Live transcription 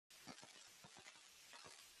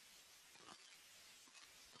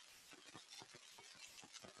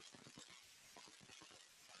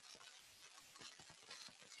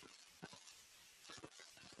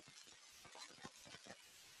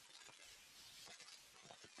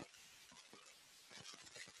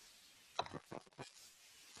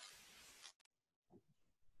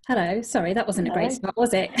Hello, sorry, that wasn't a great start,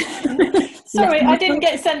 was it? Sorry, I didn't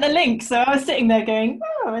get sent the link, so I was sitting there going,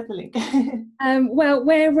 "Oh, where's the link?" Well,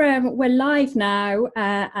 we're live now,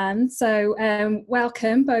 Anne. So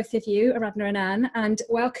welcome both of you, Aradhna and Ann, and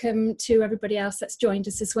welcome to everybody else that's joined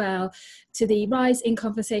us as well to the Rise in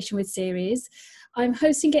Conversation with series. I'm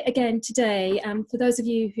hosting it again today. For those of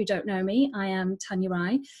you who don't know me, I am Tanya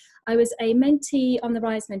Rai. I was a mentee on the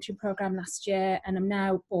Rise mentoring programme last year, and I'm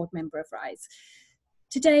now board member of Rise.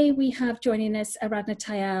 Today we have joining us Aradhna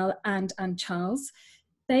Tayal and Ann Charles.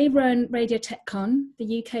 They run Radio TechCon,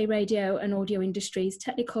 the UK radio and audio industry's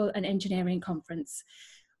technical and engineering conference.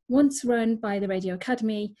 Once run by the Radio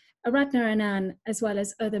Academy, Aradhna and Ann, as well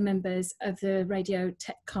as other members of the Radio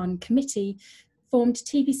TechCon committee, formed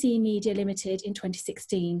TBC Media Limited in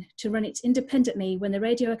 2016 to run it independently when the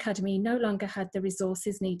Radio Academy no longer had the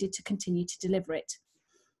resources needed to continue to deliver it.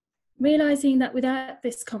 Realising that without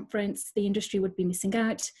this conference, the industry would be missing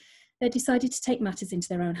out, they decided to take matters into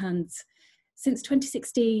their own hands. Since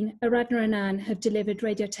 2016, Aradhna and Ann have delivered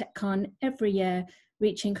Radio TechCon every year,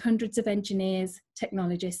 reaching hundreds of engineers,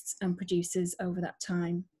 technologists and producers over that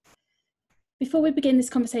time. Before we begin this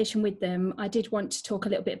conversation with them, I did want to talk a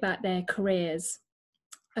little bit about their careers.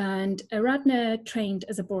 And Aradhna trained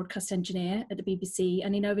as a broadcast engineer at the BBC,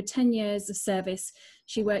 and in over 10 years of service,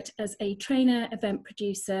 she worked as a trainer, event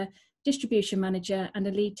producer, distribution manager and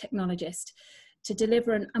a lead technologist to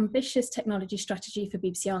deliver an ambitious technology strategy for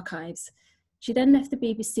BBC Archives. She then left the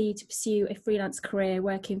BBC to pursue a freelance career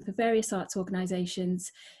working for various arts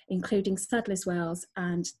organisations, including Sadler's Wells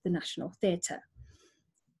and the National Theatre.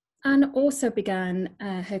 Anne also began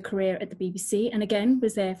her career at the BBC and again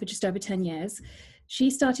was there for just over 10 years. She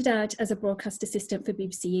started out as a broadcast assistant for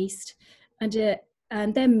BBC East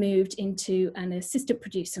and then moved into an assistant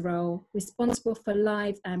producer role responsible for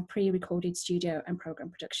live and pre-recorded studio and programme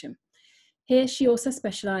production. Here she also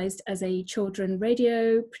specialised as a children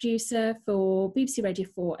radio producer for BBC Radio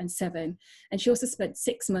 4 and 7, and she also spent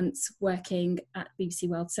 6 months working at BBC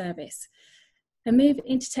World Service. Her move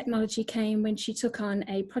into technology came when she took on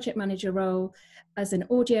a project manager role as an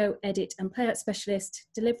audio, edit and playout specialist,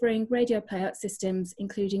 delivering radio playout systems,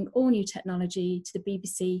 including all new technology to the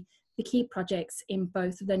BBC for key projects in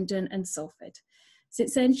both London and Salford.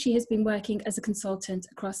 Since then, she has been working as a consultant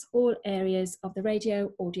across all areas of the radio,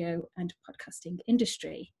 audio and podcasting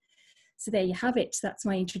industry. So there you have it. That's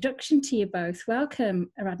my introduction to you both.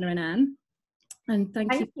 Welcome, Aradhna and Ann, and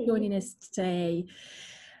thank you for joining us today.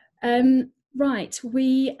 Right,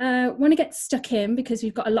 we want to get stuck in because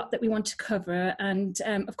we've got a lot that we want to cover, and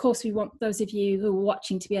of course we want those of you who are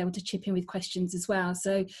watching to be able to chip in with questions as well.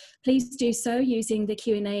 So please do so using the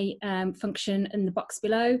Q&A function in the box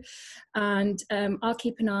below, and I'll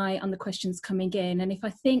keep an eye on the questions coming in, and if I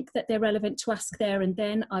think that they're relevant to ask there and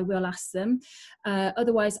then, I will ask them.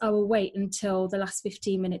 Otherwise I will wait until the last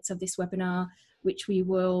 15 minutes of this webinar, which we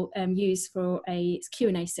will use for a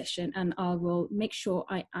Q&A session, and I will make sure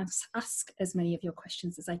I ask as many of your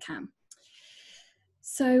questions as I can.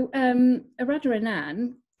 So Aradhna and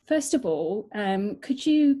Ann, first of all, could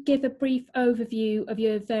you give a brief overview of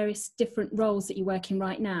your various different roles that you're working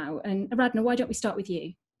right now? And Aradhna, why don't we start with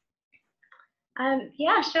you?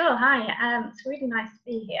 Yeah, sure. Hi, it's really nice to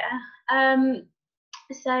be here.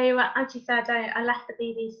 So as you said, I left the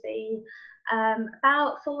BBC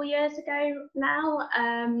about 4 years ago now,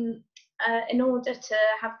 in order to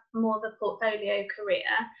have more of a portfolio career.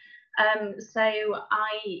 So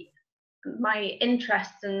my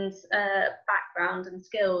interests and background and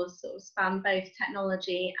skills sort of span both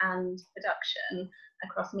technology and production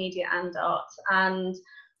across media and art. And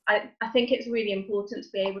I think it's really important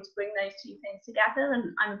to be able to bring those two things together,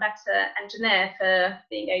 and I'm a better engineer for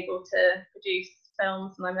being able to produce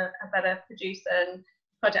films, and I'm a better producer and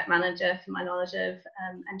project manager for my knowledge of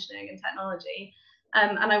engineering and technology,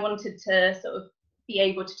 and I wanted to sort of be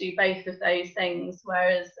able to do both of those things,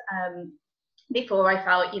 whereas before I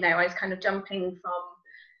felt, you know, I was kind of jumping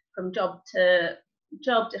from job to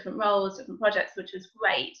job, different roles, different projects, which was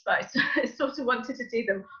great, but I sort of wanted to do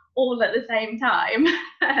them all at the same time.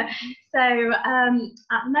 So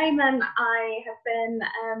at the moment I have been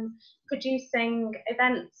producing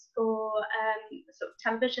events for sort of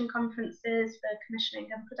television conferences for commissioning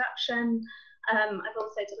and production. I've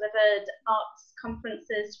also delivered arts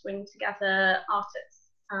conferences to bring together artists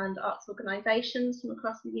and arts organisations from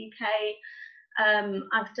across the UK.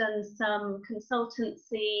 I've done some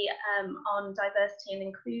consultancy on diversity and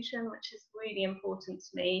inclusion, which is really important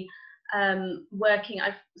to me.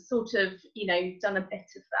 I've sort of, you know, done a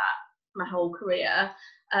bit of that my whole career,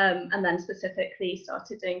 and then specifically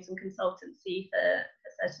started doing some consultancy for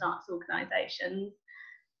certain arts organisations.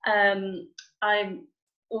 I'm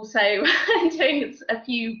also doing a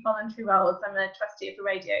few voluntary roles. I'm a trustee of the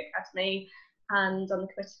Radio Academy and on the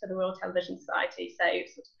committee for the Royal Television Society, so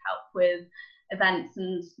sort of help with events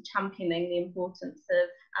and championing the importance of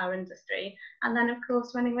our industry. And then, of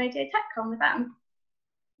course, running Radio TechCon with them.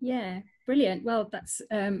 Yeah, brilliant. Well, that's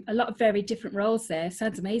a lot of very different roles there.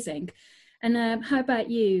 Sounds amazing. And how about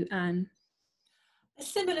you, Anne? A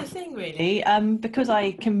similar thing, really, because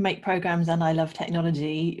I can make programs and I love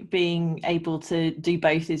technology, being able to do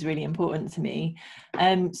both is really important to me.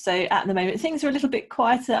 So at the moment things are a little bit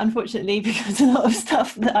quieter, unfortunately, because a lot of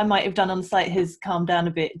stuff that I might have done on site has calmed down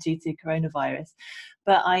a bit due to coronavirus.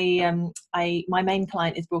 But my main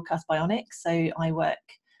client is Broadcast Bionics, so I work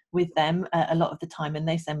with them a lot of the time, and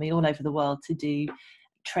they send me all over the world to do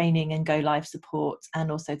training and go live support,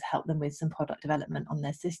 and also to help them with some product development on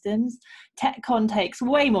their systems. TechCon takes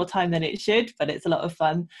way more time than it should, but it's a lot of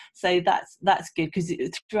fun, so that's good, because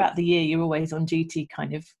throughout the year you're always on duty,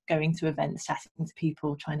 kind of going to events, chatting to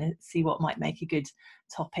people, trying to see what might make a good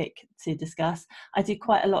topic to discuss. I do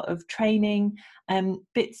quite a lot of training,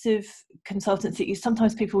 bits of consultancy.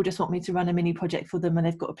 Sometimes people just want me to run a mini project for them and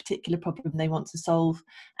they've got a particular problem they want to solve,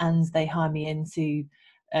 and they hire me into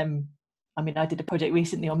I did a project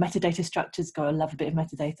recently on metadata structures. God, I love a bit of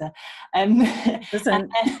metadata.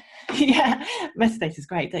 Yeah, metadata is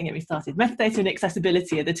great. Don't get me started. Metadata and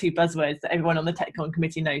accessibility are the two buzzwords that everyone on the TechCon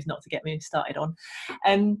committee knows not to get me started on.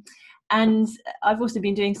 And I've also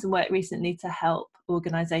been doing some work recently to help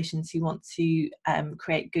organisations who want to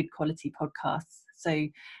create good quality podcasts. So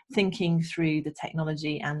thinking through the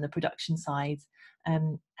technology and the production side.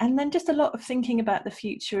 And then just a lot of thinking about the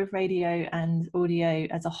future of radio and audio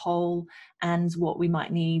as a whole, and what we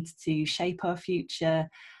might need to shape our future,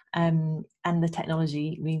 and the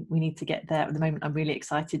technology we need to get there. At the moment, I'm really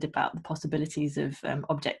excited about the possibilities of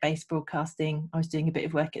object-based broadcasting. I was doing a bit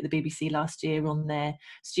of work at the BBC last year on their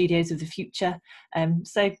studios of the future.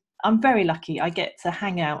 So I'm very lucky. I get to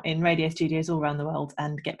hang out in radio studios all around the world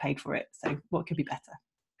and get paid for it. So what could be better?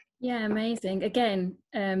 Yeah, amazing. Again,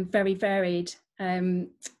 very varied.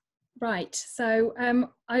 Right, so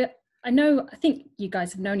I think you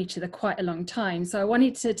guys have known each other quite a long time, so I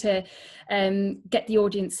wanted to get the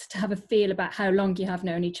audience to have a feel about how long you have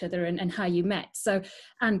known each other and how you met. So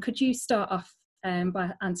Anne, could you start off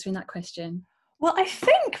by answering that question? Well, I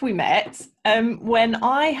think we met when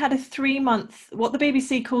I had a 3-month, what the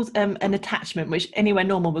BBC calls an attachment, which anywhere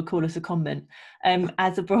normal would call a secondment,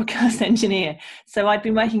 as a broadcast engineer. So I'd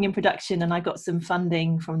been working in production and I got some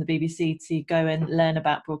funding from the BBC to go and learn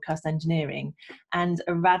about broadcast engineering. And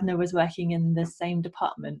Aradhna was working in the same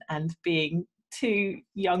department, and being two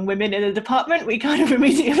young women in the department, we kind of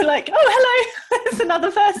immediately were like, oh, hello, there's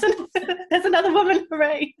another person, there's another woman,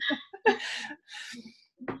 hooray.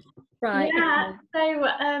 Right. Yeah, so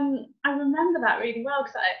I remember that really well,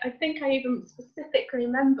 because I think I even specifically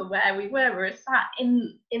remember where we were. We were sat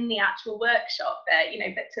in the actual workshop there,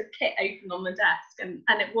 bits of kit open on the desk, and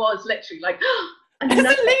it was literally like, oh,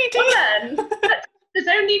 another woman. There's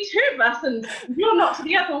only 2 of us, and you're not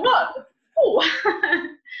the other one. Oh.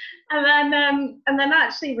 and then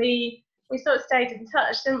actually we sort of stayed in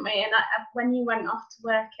touch, didn't we? And when you went off to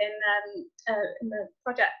work in the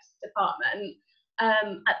projects department.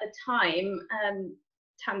 At the time,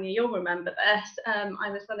 Tanya, you'll remember this,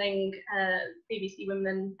 I was running BBC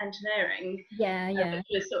Women Engineering. Yeah. Which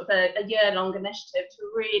was sort of a year-long initiative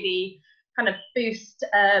to really kind of boost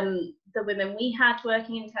the women we had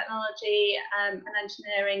working in technology and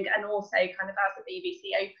engineering, and also kind of as the BBC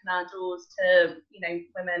open our doors to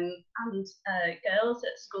women and girls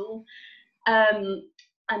at school.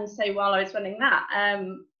 And so while I was running that,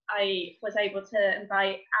 I was able to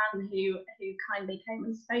invite Anne, who kindly came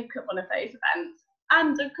and spoke at one of those events.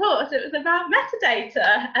 And of course, it was about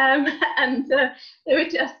metadata, and we were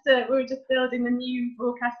just building a new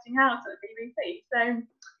broadcasting house at the BBC.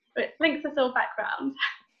 So it links us all back round.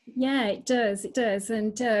 Yeah, it does.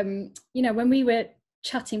 And when we were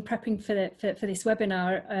chatting, prepping for this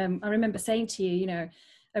webinar, I remember saying to you, I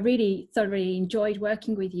really thoroughly enjoyed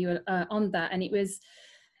working with you on that, and it was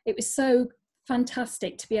so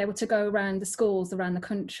fantastic to be able to go around the schools around the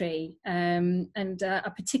country, and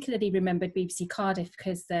I particularly remembered BBC Cardiff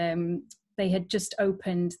because they had just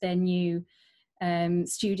opened their new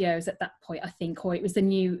studios at that point, I think, or it was the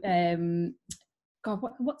new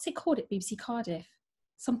what's it called at BBC Cardiff?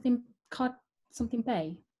 Something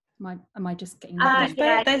Bay. Am I just getting that?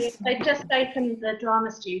 Yeah, they just opened the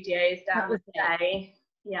drama studios down the Bay.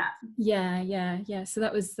 Yeah. So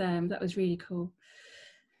that was really cool.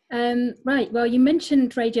 Right, well, you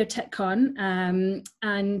mentioned Radio TechCon,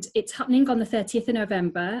 and it's happening on the 30th of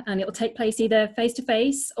November, and it'll take place either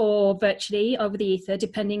face-to-face or virtually over the ether,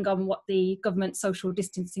 depending on what the government social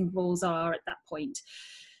distancing rules are at that point.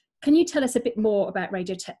 Can you tell us a bit more about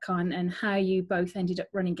Radio TechCon and how you both ended up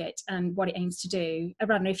running it and what it aims to do?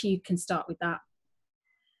 Aradhna, if you can start with that.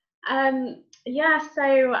 Yeah,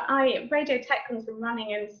 so Radio TechCon's been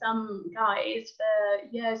running in some guise for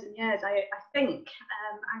years and years. I think,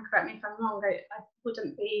 and correct me if I'm wrong, I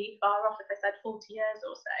wouldn't be far off if I said 40 years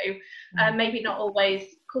or so. Maybe not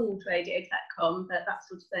always called Radio TechCon, but that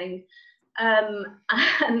sort of thing.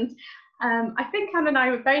 And I think Anne and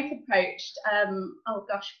I were both approached, oh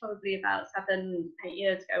gosh, probably about 7-8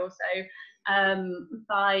 years ago or so,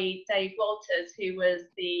 by Dave Walters, who was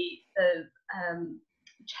the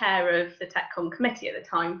chair of the TechCon committee at the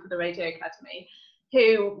time for the Radio Academy,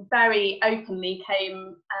 who very openly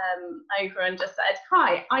came over and just said,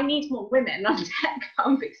 "Hi, I need more women on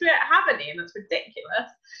TechCon because we don't have any, and that's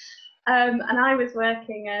ridiculous." And I was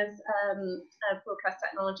working as a broadcast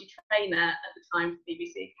technology trainer at the time for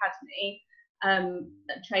BBC Academy,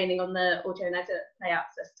 training on the audio and edit layout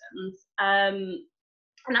systems.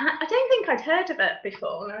 And I don't think I'd heard of it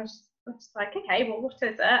before, and I was just like, okay, well, what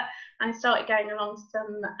is it? And I started going along to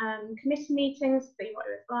some committee meetings, see what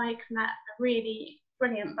it was like, met a really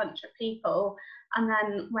brilliant bunch of people, and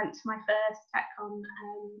then went to my first TechCon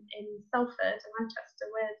in Salford and Manchester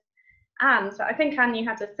with Anne. So I think, Anne, you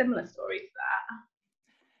had a similar story to that.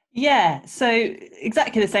 Yeah, so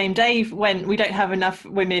exactly the same. Dave went, we don't have enough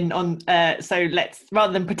women on, so let's,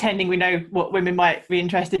 rather than pretending we know what women might be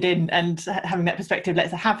interested in and having that perspective,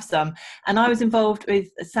 let's have some. And I was involved with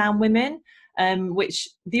Sound Women, which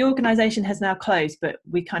the organisation has now closed, but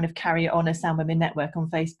we kind of carry it on as Sound Women Network on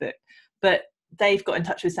Facebook. But Dave got in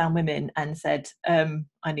touch with Sound Women and said,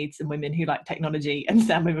 I need some women who like technology, and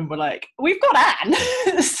Sound Women were like, we've got Anne.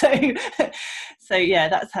 so yeah,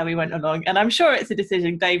 that's how we went along. And I'm sure it's a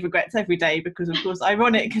decision Dave regrets every day, because of course,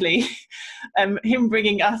 ironically, him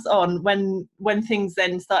bringing us on when things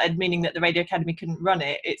then started meaning that the Radio Academy couldn't run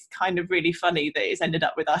it, it's kind of really funny that it's ended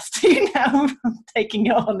up with us two now taking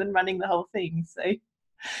it on and running the whole thing. So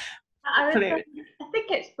I think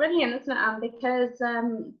it's brilliant, isn't it, Anne? Because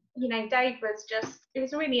you know, Dave was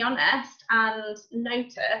really honest and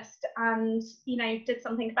noticed, and you know, did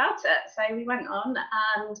something about it. So we went on,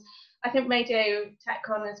 and I think Radio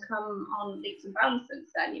TechCon has come on leaps and bounds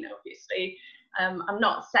since then. You know, obviously, I'm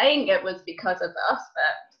not saying it was because of us,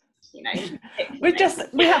 but you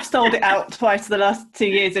know, we have sold it out twice the last 2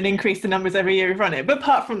 years and increased the numbers every year we've run it. But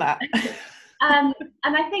apart from that,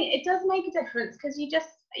 and I think it does make a difference, because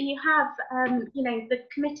you have, you know, the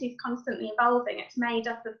committee is constantly evolving. It's made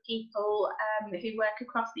up of people who work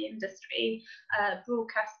across the industry,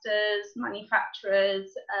 broadcasters, manufacturers,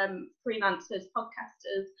 freelancers,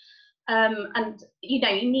 podcasters, and you know,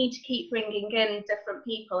 you need to keep bringing in different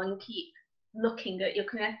people and keep looking at your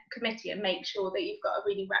committee and make sure that you've got a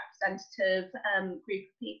really representative group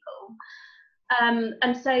of people.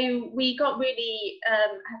 And so we got really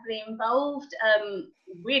heavily involved,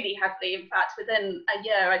 really heavily. In fact, within a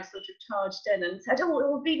year, I sort of charged in and said, "Oh,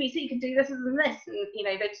 well, BBC can do this and this," and you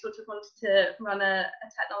know, they sort of wanted to run a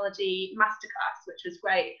technology masterclass, which was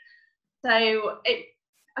great. So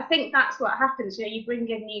I think that's what happens. You know, you bring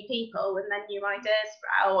in new people, and then new ideas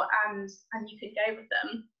sprout, and you can go with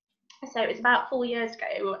them. So it was about 4 years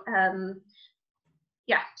ago.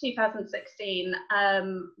 Yeah, 2016,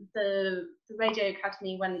 the Radio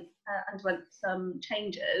Academy underwent some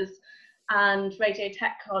changes, and Radio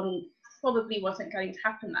TechCon probably wasn't going to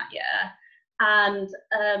happen that year. And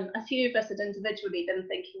a few of us had individually been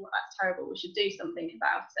thinking, well, that's terrible, we should do something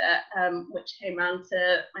about it, which came around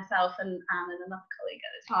to myself and Anne and another colleague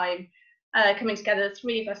at the time, coming together. The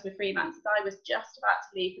three of us were freelancers. I was just about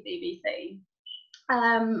to leave the BBC.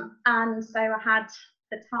 And so I had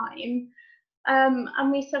the time.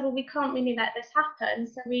 And we said, well, we can't really let this happen.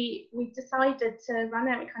 So we decided to run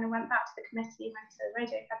it. We kind of went back to the committee, went to the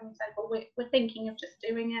Radio Academy and said, well, we're thinking of just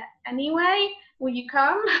doing it anyway. Will you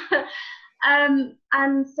come?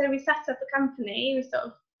 And so we set up a company. We sort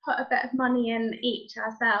of put a bit of money in each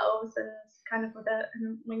ourselves, and kind of with a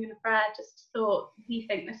wing and a prayer, just thought, we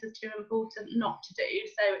think this is too important not to do.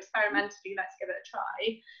 So experimentally, let's give it a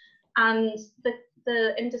try. And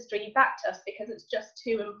the industry backed us, because it's just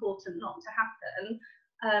too important not to happen.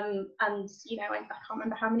 And you know, I can't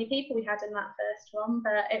remember how many people we had in that first one,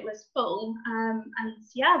 but it was full. And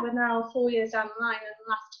yeah, we're now 4 years down the line, and the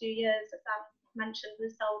last 2 years, as I mentioned, we're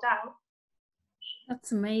sold out.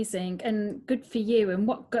 That's amazing, and good for you. And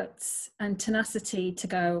what guts and tenacity to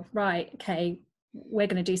go, right, okay, we're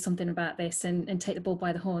going to do something about this and take the bull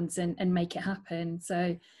by the horns and make it happen.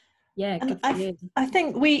 So yeah, and good for you. I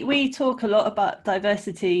think we talk a lot about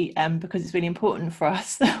diversity because it's really important for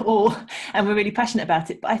us all, and we're really passionate about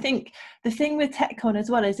it. But I think the thing with TechCon as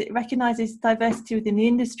well is it recognises diversity within the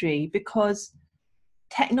industry, because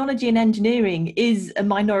technology and engineering is a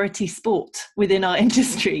minority sport within our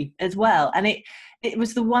industry as well. And it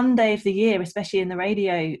was the one day of the year, especially in the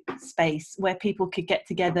radio space, where people could get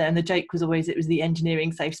together, and the joke was always it was the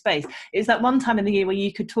engineering safe space. It was that one time in the year where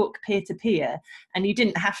you could talk peer to peer, and you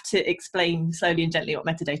didn't have to explain slowly and gently what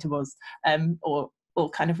metadata was, or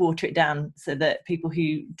kind of water it down so that people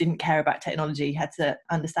who didn't care about technology had to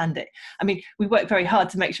understand it. I mean, we work very hard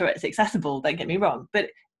to make sure it's accessible, don't get me wrong, but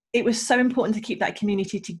it was so important to keep that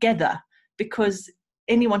community together, because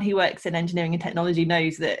anyone who works in engineering and technology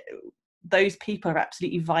knows that those people are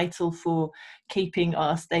absolutely vital for keeping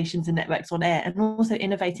our stations and networks on air, and also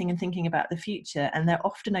innovating and thinking about the future, and they're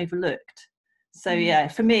often overlooked. So yeah,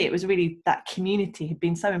 for me it was really that community had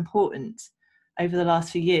been so important over the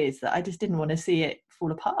last few years that I just didn't want to see it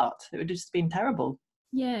fall apart. It would have just been terrible.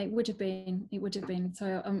 Yeah, it would have been.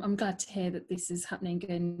 So I'm glad to hear that this is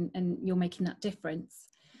happening and you're making that difference.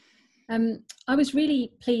 I was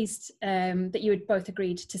really pleased that you had both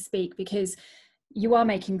agreed to speak, because you are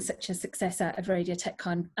making such a success out of Radio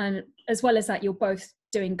TechCon, and as well as that, you're both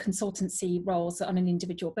doing consultancy roles on an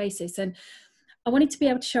individual basis. And I wanted to be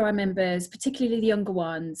able to show our members, particularly the younger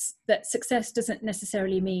ones, that success doesn't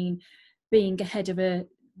necessarily mean being ahead of a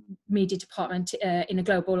media department in a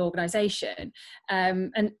global organisation.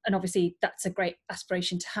 And obviously that's a great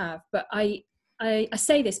aspiration to have. But I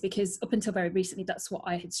say this because up until very recently, that's what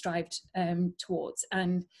I had strived towards.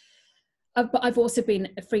 And but I've also been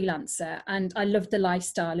a freelancer, and I loved the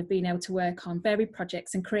lifestyle of being able to work on varied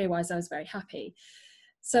projects, and career-wise I was very happy.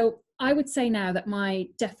 So I would say now that my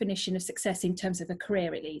definition of success, in terms of a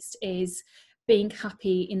career at least, is being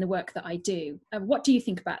happy in the work that I do. What do you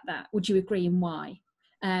think about that? Would you agree, and why?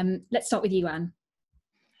 Let's start with you, Anne.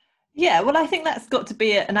 Yeah, well, I think that's got to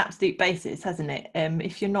be an absolute basis, hasn't it?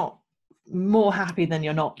 If you're not more happy than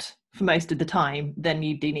you're not for most of the time, then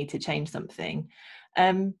you do need to change something.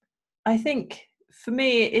 I think for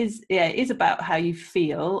me it is about how you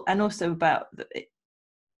feel, and also about it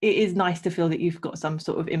is nice to feel that you've got some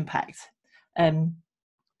sort of impact.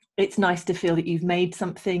 It's nice to feel that you've made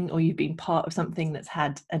something, or you've been part of something that's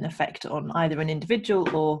had an effect on either an individual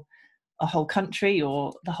or a whole country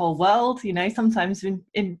or the whole world. You know, sometimes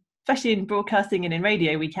especially in broadcasting and in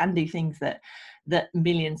radio, we can do things that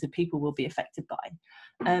millions of people will be affected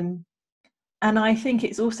by. And I think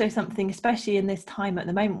it's also something, especially in this time at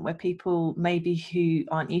the moment, where people maybe who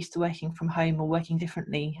aren't used to working from home or working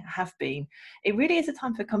differently have been, it really is a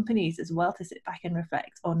time for companies as well to sit back and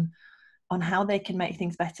reflect on how they can make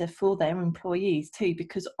things better for their employees too,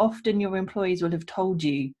 because often your employees will have told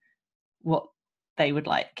you what they would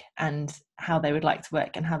like and how they would like to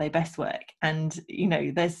work and how they best work. And, you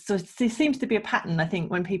know, there seems to be a pattern, I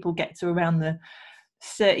think, when people get to around the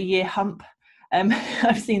 30-year hump.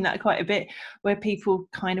 I've seen that quite a bit, where people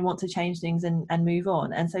kind of want to change things and move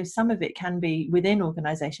on. And so some of it can be within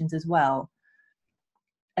organisations as well,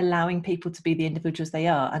 allowing people to be the individuals they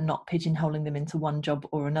are and not pigeonholing them into one job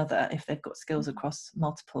or another if they've got skills across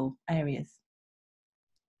multiple areas.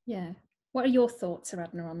 Yeah. What are your thoughts,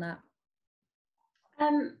 Aradhna, on that?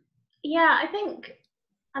 Yeah, I think,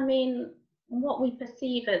 what we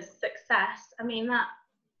perceive as success, that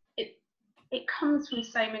it comes from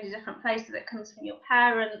so many different places. It comes from your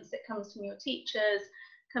parents, it comes from your teachers,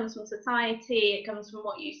 it comes from society, it comes from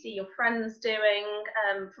what you see your friends doing,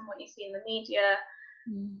 from what you see in the media,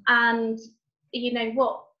 and you know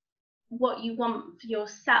what you want for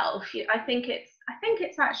yourself. I think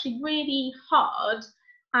it's actually really hard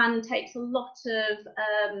and takes a lot of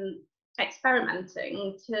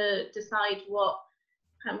experimenting to decide what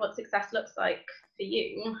success looks like for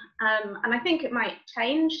you, and I think it might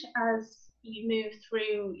change as you move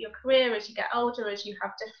through your career, as you get older, as you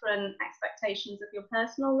have different expectations of your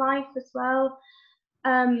personal life as well.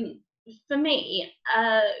 For me,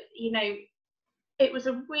 it was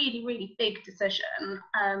a really, really big decision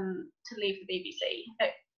to leave the BBC.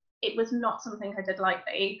 It was not something I did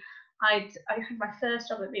lightly. I had my first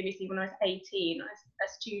job at BBC when I was 18. I was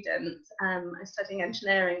a student. I was studying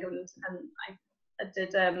engineering, and I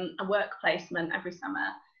did a work placement every summer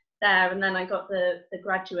there, and then I got the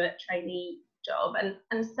graduate trainee job,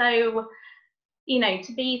 and so, you know,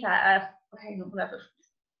 to be there, whatever,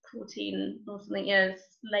 14 or something years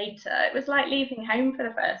later, it was like leaving home for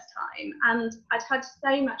the first time, and I'd had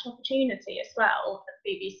so much opportunity as well at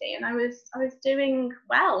the BBC, and I was doing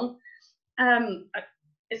well.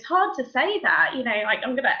 it's hard to say that, you know, like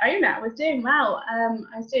I'm going to own it. I was doing well.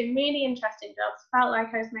 I was doing really interesting jobs, felt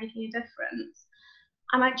like I was making a difference.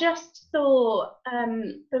 And I just thought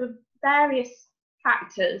there were various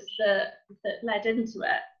factors that led into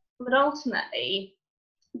it. But ultimately,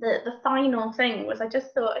 the final thing was I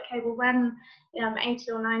just thought, okay, well, when, you know, I'm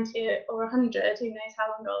 80 or 90 or 100, who knows how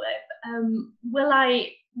long I'll live,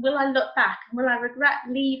 will I look back and will I regret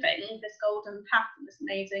leaving this golden path and this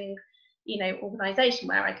amazing, you know, organisation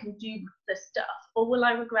where I can do this stuff, or will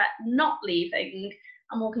I regret not leaving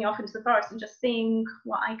and walking off into the forest and just seeing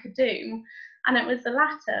what I could do? And it was the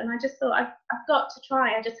latter. And I just thought, I've got to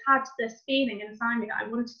try. I just had this feeling inside me that I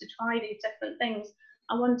wanted to try these different things.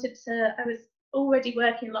 I was already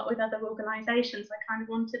working a lot with other organisations. I kind of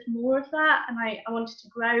wanted more of that, and I wanted to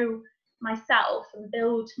grow myself and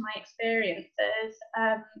build my experiences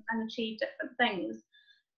and achieve different things.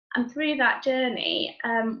 And through that journey,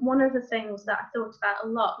 one of the things that I thought about a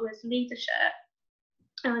lot was leadership.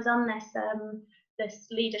 I was on this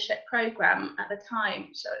leadership program at the time,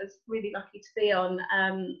 so I was really lucky to be on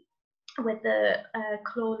with the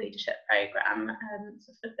Claw leadership program,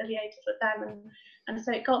 sort of affiliated with them, and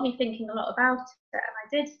so it got me thinking a lot about it. And I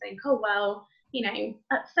did think, oh well, you know,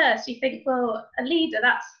 at first you think, well, a leader,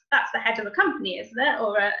 that's the head of a company, isn't it,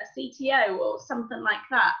 or a CTO or something like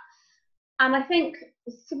that. And I think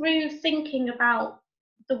through thinking about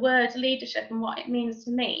the word leadership and what it means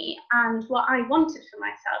to me and what I wanted for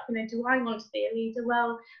myself, you know, do I want to be a leader?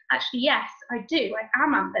 Well, actually, yes, I do. I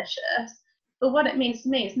am ambitious. But what it means to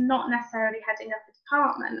me is not necessarily heading up a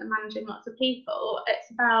department and managing lots of people.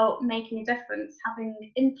 It's about making a difference,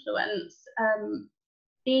 having influence,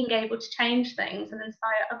 being able to change things and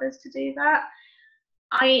inspire others to do that.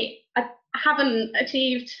 I haven't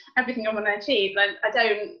achieved everything I want to achieve.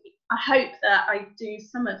 I hope that I do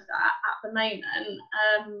some of that at the moment,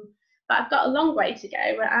 but I've got a long way to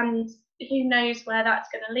go, and who knows where that's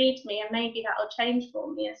going to lead me, and maybe that'll change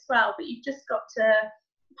for me as well. But you've just got to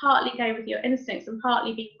partly go with your instincts and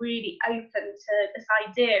partly be really open to this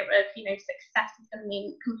idea of, you know, success is going to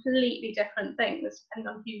mean completely different things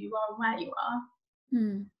depending on who you are and where you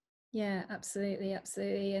are. Yeah, absolutely.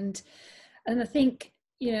 And I think,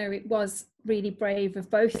 you know, it was really brave of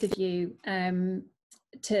both of you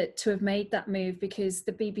to have made that move, because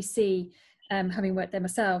the BBC, having worked there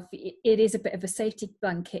myself, it is a bit of a safety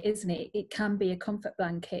blanket, isn't it? It can be a comfort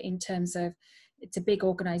blanket in terms of it's a big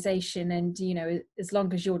organisation, and, you know, as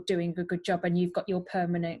long as you're doing a good job and you've got your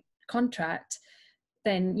permanent contract,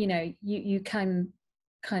 then, you know, you can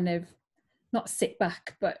kind of not sit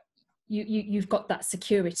back, but you've got that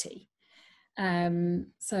security.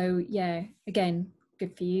 So yeah, again,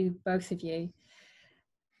 good for you, both of you.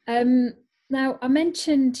 Now, I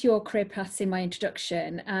mentioned your career paths in my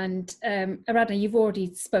introduction, and Aradhna, you've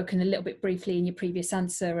already spoken a little bit briefly in your previous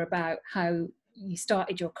answer about how you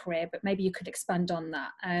started your career, but maybe you could expand on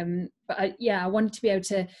that. I wanted to be able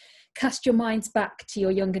to cast your minds back to your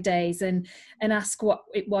younger days and ask what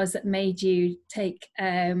it was that made you take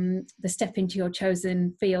the step into your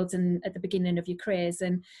chosen fields and at the beginning of your careers.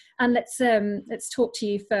 And let's talk to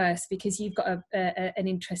you first, because you've got an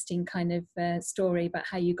interesting kind of story about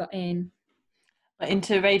how you got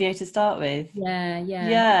into radio to start with.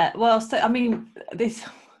 Yeah. Well, so I mean, this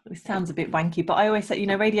sounds a bit wanky, but I always say, you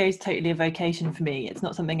know, radio is totally a vocation for me. It's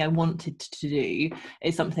not something I wanted to do.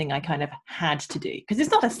 It's something I kind of had to do, because it's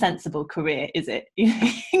not a sensible career, is it? You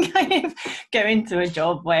kind of go into a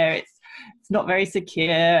job where it's not very secure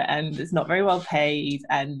and it's not very well paid,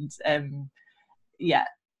 and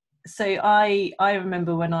so I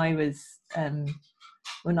remember when I was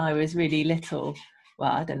really little,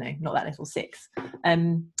 well, I don't know, not that little, 6,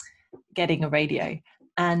 getting a radio,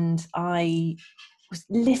 and I was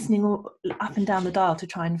listening up and down the dial to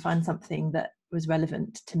try and find something that was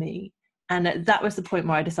relevant to me. And that was the point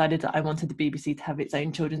where I decided that I wanted the BBC to have its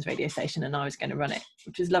own children's radio station, and I was going to run it,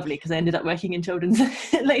 which was lovely because I ended up working in children's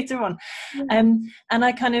later on. And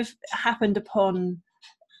I kind of happened upon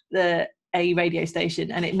a radio station,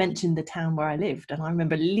 and it mentioned the town where I lived, and I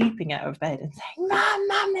remember leaping out of bed and saying,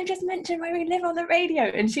 Mum, they just mentioned where we live on the radio.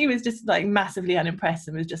 And she was just like massively unimpressed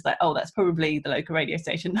and was just like, oh, that's probably the local radio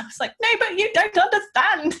station. I was like, no, but you don't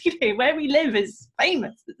understand, you know, where we live is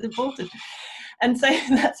famous, it's important. And so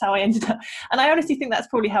that's how I ended up, and I honestly think that's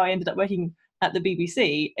probably how I ended up working at the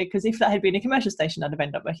BBC, because if that had been a commercial station, I'd have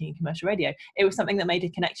ended up working in commercial radio. It was something that made a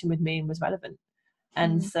connection with me and was relevant.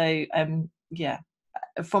 And so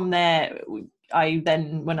from there, I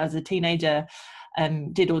then, when I was a teenager,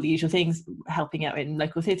 did all the usual things, helping out in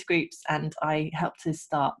local theatre groups, and I helped to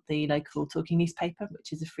start the local talking newspaper,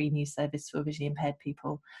 which is a free news service for visually impaired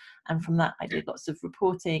people. And from that I did lots of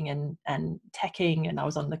reporting and teching, and I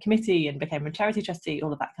was on the committee and became a charity trustee,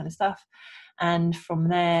 all of that kind of stuff. And from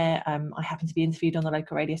there I happened to be interviewed on the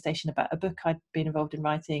local radio station about a book I'd been involved in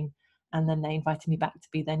writing, and then they invited me back to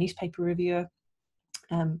be their newspaper reviewer.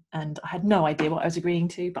 And I had no idea what I was agreeing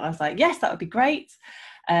to, but I was like, yes, that would be great.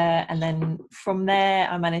 And then from there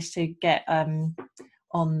I managed to get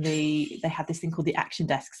they had this thing called the action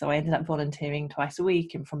desk, so I ended up volunteering twice a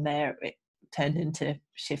week, and from there it turned into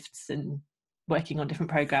shifts and working on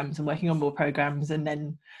different programs and working on more programs, and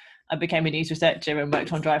then I became a news researcher and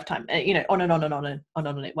worked on drive time, on and on and on and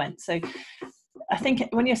on it went. So I think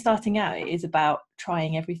when you're starting out, it is about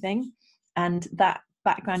trying everything, and that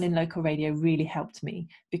background in local radio really helped me,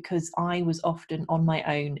 because I was often on my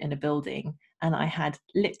own in a building and I had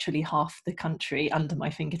literally half the country under my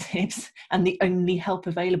fingertips, and the only help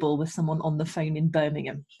available was someone on the phone in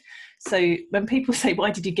Birmingham. So when people say,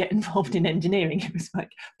 why did you get involved in engineering? It was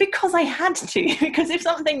like, because I had to, because if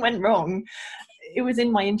something went wrong, it was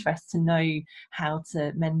in my interest to know how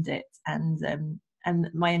to mend it.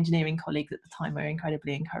 And my engineering colleagues at the time were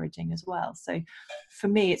incredibly encouraging as well. So for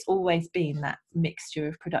me, it's always been that mixture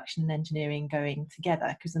of production and engineering going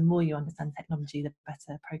together, because the more you understand technology, the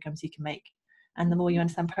better programs you can make. And the more you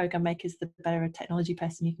understand program makers, the better a technology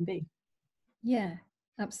person you can be. Yeah,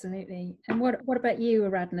 absolutely. And what about you,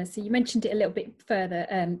 Aradhna? So you mentioned it a little bit further,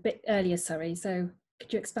 bit earlier, sorry. So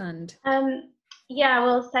could you expand? Yeah,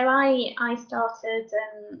 well, so I started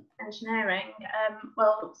engineering.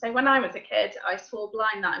 So when I was a kid, I swore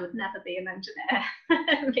blind that I would never be an engineer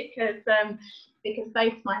because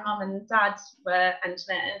both my mum and dad were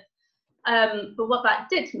engineers. But what that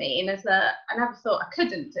did mean is that I never thought I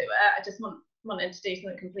couldn't do it. I just wanted to do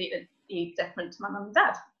something completely different to my mum and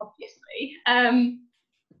dad, obviously.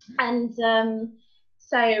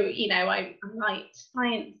 So, I liked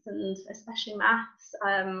science, and especially maths.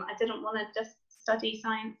 I didn't want to just study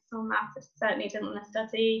science or maths. I certainly didn't want to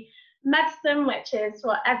study medicine, which is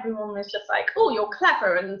what everyone was just like, oh, you're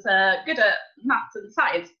clever and good at maths and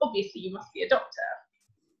science. Obviously, you must be a doctor.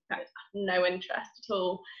 I had no interest at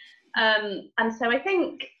all. And so I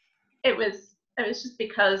think it was just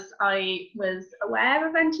because I was aware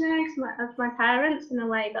of engineering of my parents in a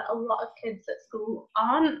way that a lot of kids at school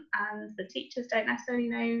aren't, and the teachers don't necessarily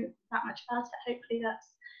know that much about it. Hopefully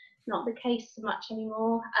that's not the case so much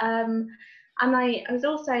anymore. And I was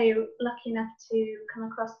also lucky enough to come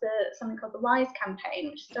across something called the WISE campaign,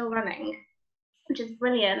 which is still running, which is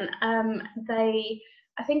brilliant.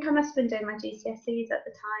 I think I must have been doing my GCSEs at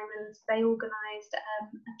the time, and they organised a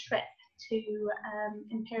trip to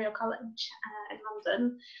Imperial College in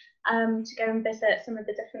London to go and visit some of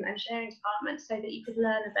the different engineering departments, so that you could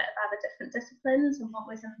learn a bit about the different disciplines and what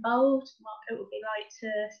was involved, and what it would be like to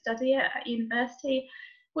study it at university,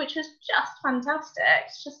 which was just fantastic.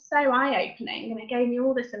 It's just so eye-opening, and it gave me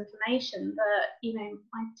all this information that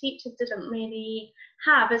my teachers didn't really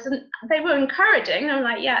have. They were encouraging. They were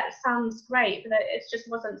like, yeah, it sounds great, but it just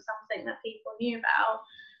wasn't something that people knew about.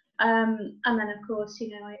 And then of course,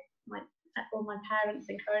 all my parents'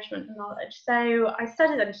 encouragement and knowledge. So I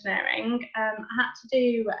studied engineering. I had to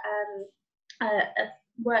do a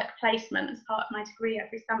work placement as part of my degree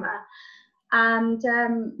every summer. And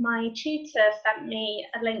my tutor sent me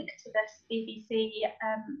a link to this BBC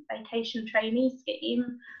vacation trainee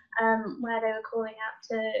scheme, where they were calling out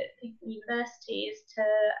to universities to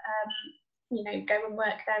go and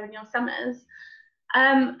work there in your summers.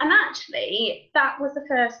 And actually, that was the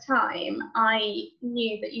first time I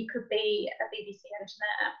knew that you could be a BBC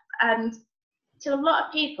engineer. And to a lot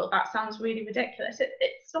of people, that sounds really ridiculous. It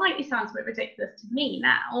slightly sounds a bit ridiculous to me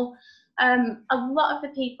now. A lot of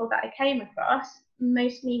the people that I came across,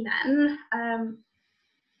 mostly men,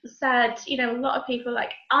 said, a lot of people,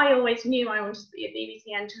 like, I always knew I wanted to be a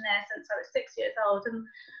BBC engineer since I was 6 years old, and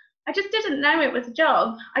I just didn't know it was a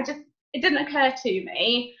job. It didn't occur to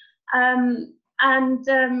me. And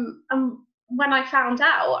when I found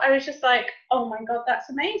out, I was just like, oh my God, that's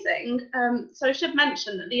amazing. So I should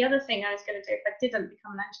mention that the other thing I was going to do if I didn't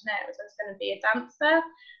become an engineer was I was going to be a dancer.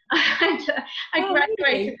 I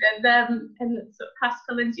graduated in sort of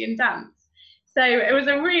classical Indian dance. So it was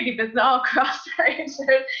a really bizarre crossroads.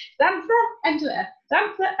 Dancer, engineer,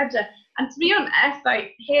 dancer, engineer. And to be honest,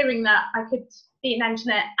 like, hearing that I could be an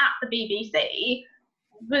engineer at the BBC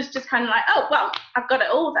was just kind of like, oh, well, I've got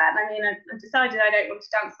it all then. I mean, I decided I don't want to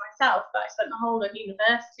dance myself, but I spent the whole of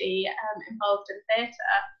university involved in theatre.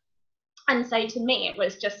 And so to me, it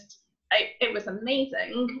was just, it was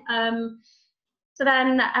amazing. So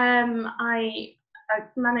then I I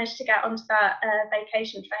managed to get onto that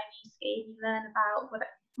vacation trainee scheme. You learn about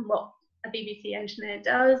what a BBC engineer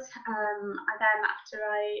does. And then after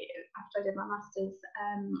I did my masters,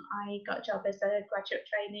 I got a job as a graduate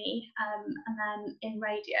trainee, and then in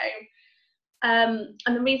radio. And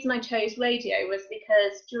the reason I chose radio was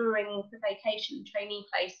because during the vacation trainee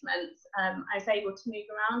placements, I was able to move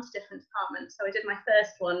around to different departments. So I did my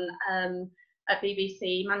first one at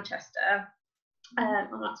BBC Manchester,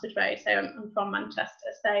 on Oxford Road. So I'm from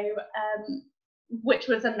Manchester. So which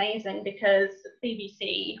was amazing because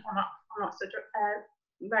BBC on Oxford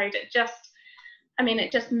Road, it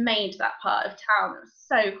just made that part of town. It was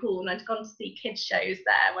so cool, and I'd gone to see kids shows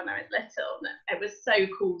there when I was little, and it was so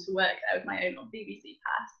cool to work there with my own BBC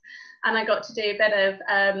pass. And I got to do a bit of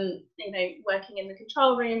working in the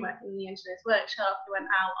control room, working in the engineers workshop. I went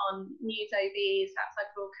out on news OBs,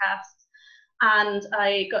 outside broadcasts, and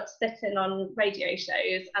I got to sit in on radio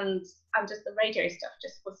shows, and just the radio stuff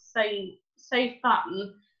just was so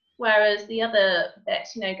fun. Whereas the other bit,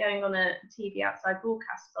 going on a TV outside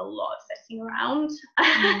broadcast, was a lot of sitting around.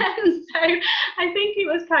 And so I think it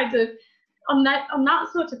was kind of on that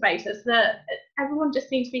sort of basis that everyone just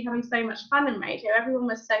seemed to be having so much fun in radio. Everyone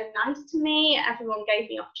was so nice to me. Everyone gave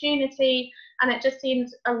me opportunity, and it just seemed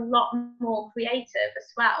a lot more creative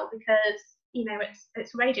as well, because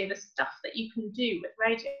it's radio. The stuff that you can do with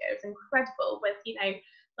radio is incredible, with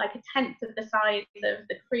like a tenth of the size of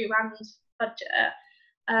the crew and budget.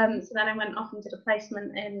 So then I went off and did a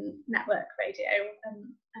placement in network radio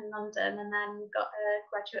in London, and then got a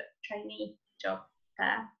graduate trainee job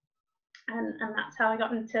there, and that's how I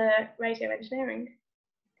got into radio engineering.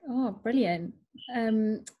 Oh, brilliant.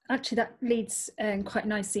 Actually, that leads quite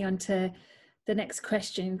nicely onto the next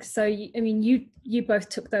question. So, you both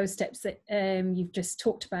took those steps that you've just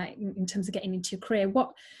talked about in terms of getting into your career.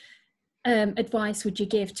 What advice would you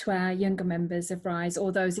give to our younger members of RISE,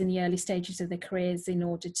 or those in the early stages of their careers, in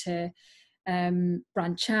order to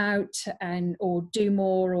branch out or do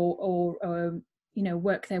more, or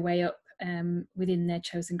work their way up within their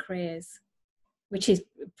chosen careers, which is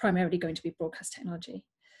primarily going to be broadcast technology?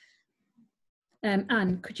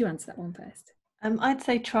 Anne, could you answer that one first? I'd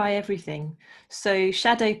say try everything. So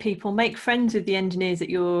shadow people, make friends with the engineers at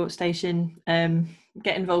your station,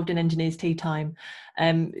 get involved in engineers tea time,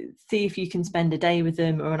 see if you can spend a day with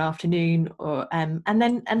them or an afternoon, or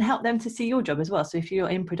and help them to see your job as well. So if you're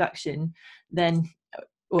in production, then,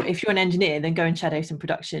 or if you're an engineer, then go and shadow some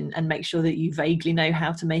production and make sure that you vaguely know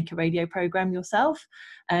how to make a radio program yourself.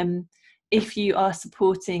 If you are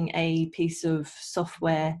supporting a piece of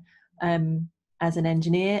software as an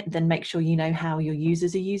engineer, then make sure you know how your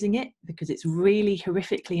users are using it, because it's really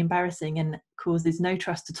horrifically embarrassing and causes no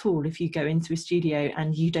trust at all if you go into a studio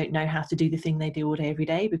and you don't know how to do the thing they do all day every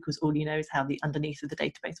day, because all you know is how the underneath of the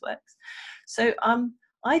database works. So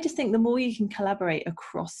I just think the more you can collaborate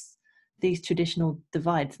across these traditional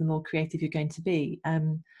divides, the more creative you're going to be.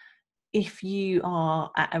 If you are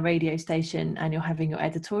at a radio station and you're having your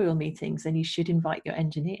editorial meetings, then you should invite your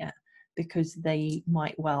engineer, because they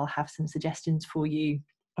might well have some suggestions for you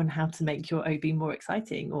on how to make your OB more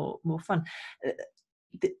exciting or more fun.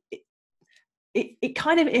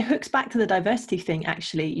 It hooks back to the diversity thing,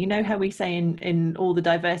 actually. How we say in all the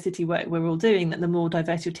diversity work we're all doing that the more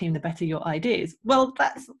diverse your team, the better your ideas. Well,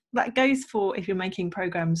 that goes for if you're making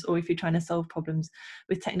programs or if you're trying to solve problems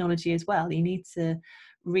with technology as well. You need to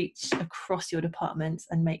reach across your departments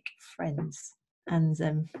and make friends. And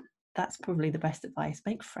that's probably the best advice.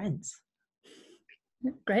 Make friends.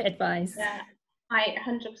 Great advice. Yeah, I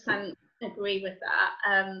 100% agree with that.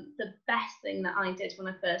 The best thing that I did when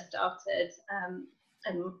I first started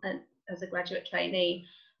as a graduate trainee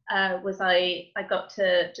was I got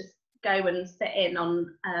to just go and sit in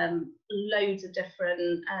on loads of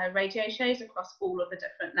different radio shows across all of the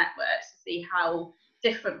different networks to see how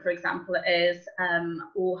different, for example, it is,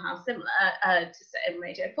 or how similar to sit in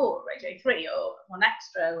Radio 4, or Radio 3, or One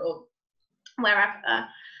Extra, or wherever.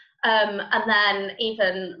 And then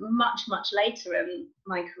even much later in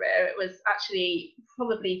my career, it was actually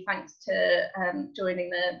probably thanks to joining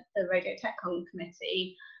the Radio TechCon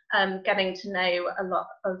committee, getting to know a lot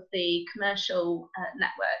of the commercial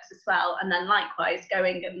networks as well, and then likewise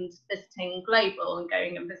going and visiting Global and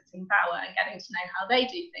going and visiting Bauer and getting to know how they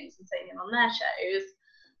do things and sitting in on their shows,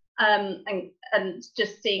 and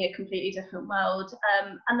just seeing a completely different world.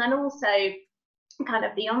 And then also kind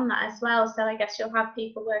of beyond that as well, so I guess you'll have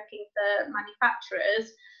people working for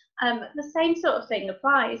manufacturers The same sort of thing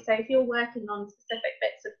applies. So if you're working on specific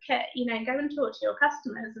bits of kit, you know, go and talk to your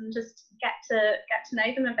customers and just get to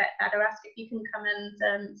know them a bit better. Ask if you can come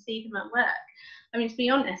and see them at work. I mean, to be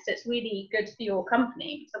honest, it's really good for your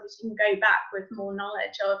company, because obviously you can go back with more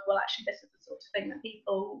knowledge of, well, actually, this is the sort of thing that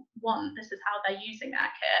people want. This is how they're using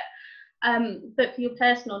that kit. But for your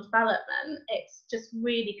personal development, it's just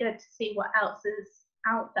really good to see what else is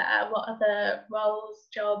out there, what other roles,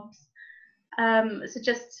 jobs. So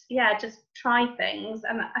just try things,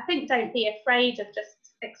 and I think don't be afraid of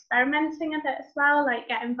just experimenting a bit as well, like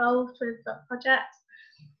get involved with projects.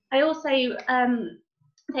 I also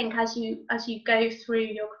think as you go through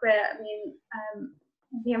your career, I mean,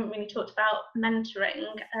 we haven't really talked about mentoring,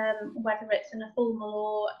 whether it's in a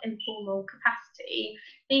formal or informal capacity.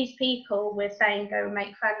 These people we're saying go and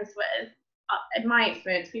make friends with, in my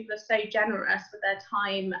experience, people are so generous with their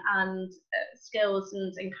time and skills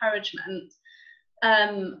and encouragement.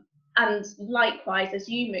 And likewise, as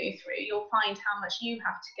you move through, you'll find how much you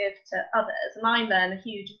have to give to others. And I learn a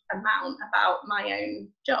huge amount about my own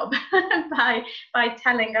job by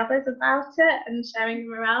telling others about it and sharing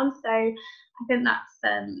them around. So I think that's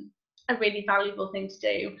a really valuable thing to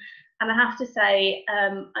do. And I have to say,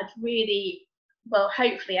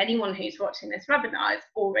 hopefully anyone who's watching this webinar is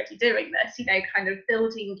already doing this, you know, kind of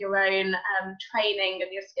building your own training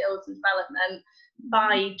and your skills and development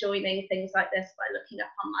by joining things like this, by looking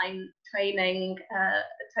up online training,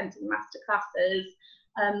 attending master classes,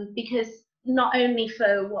 because not only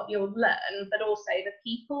for what you'll learn, but also the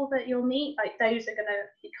people that you'll meet, like those are going to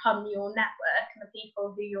become your network, and the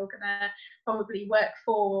people who you're going to probably work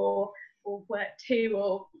for or work to,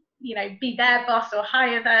 or, you know, be their boss or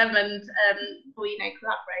hire them and or, you know,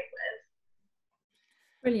 collaborate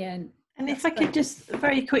with. Brilliant. And if I could just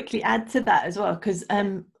very quickly add to that as well, because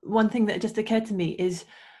one thing that just occurred to me is,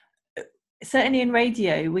 certainly in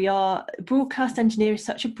radio, broadcast engineer is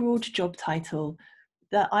such a broad job title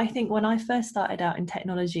that I think when I first started out in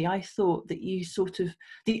technology, I thought that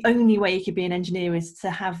the only way you could be an engineer is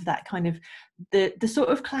to have that kind of the sort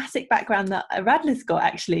of classic background that Aradhna's got,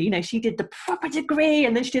 actually. You know, she did the proper degree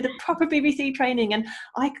and then she did the proper BBC training. And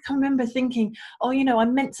I can remember thinking, oh, you know,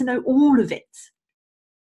 I'm meant to know all of it.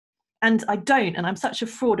 And I don't, and I'm such a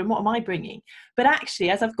fraud, and what am I bringing? But actually,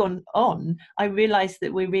 as I've gone on, I realised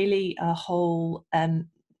that we're really a whole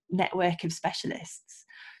network of specialists.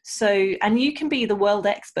 So, and you can be the world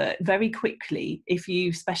expert very quickly if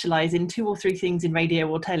you specialise in 2 or 3 things in radio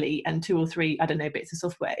or telly and 2 or 3, I don't know, bits of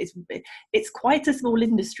software. It's quite a small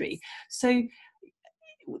industry. So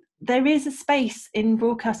there is a space in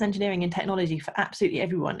broadcast engineering and technology for absolutely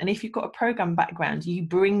everyone. And if you've got a program background, you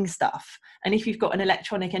bring stuff. And if you've got an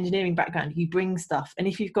electronic engineering background, you bring stuff. And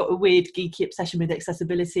if you've got a weird geeky obsession with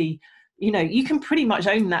accessibility, you know, you can pretty much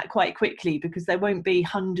own that quite quickly, because there won't be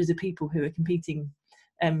hundreds of people who are competing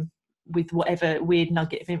with whatever weird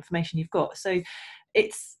nugget of information you've got. So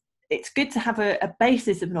it's good to have a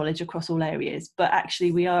basis of knowledge across all areas, but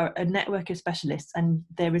actually we are a network of specialists, and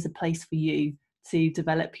there is a place for you to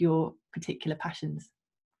develop your particular passions.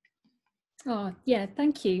 Oh, yeah,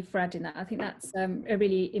 thank you for adding that. I think that's a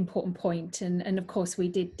really important point. And of course, we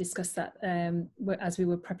did discuss that as we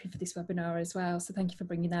were prepping for this webinar as well. So thank you for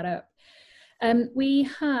bringing that up. We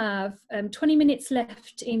have 20 minutes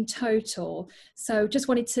left in total. So just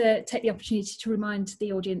wanted to take the opportunity to remind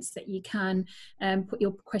the audience that you can put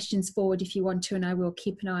your questions forward if you want to, and I will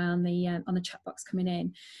keep an eye on the chat box coming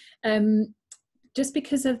in. Just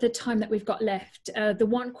because of the time that we've got left, the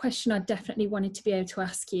one question I definitely wanted to be able to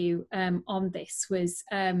ask you on this was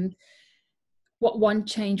what one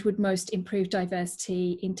change would most improve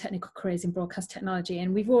diversity in technical careers in broadcast technology?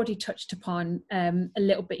 And we've already touched upon a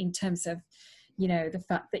little bit in terms of, you know, the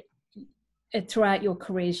fact that throughout your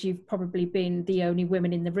careers, you've probably been the only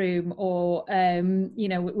women in the room, or, you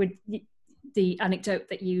know, with the anecdote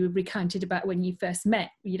that you recounted about when you first met,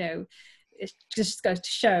 you know, it just goes to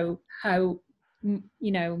show how,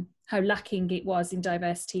 you know, how lacking it was in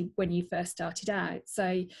diversity when you first started out.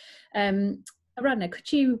 So Aradhna,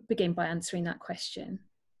 could you begin by answering that question?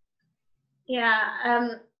 Yeah,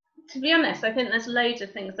 to be honest, I think there's loads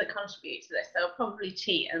of things that contribute to this, so I'll probably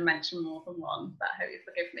cheat and mention more than one, but I hope you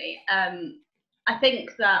forgive me. I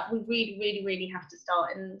think that we really have to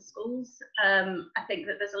start in schools. I think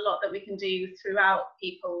that there's a lot that we can do throughout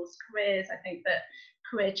people's careers. I think that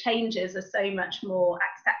career changes are so much more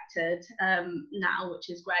accepted now, which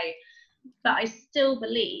is great. But I still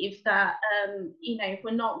believe that, you know, if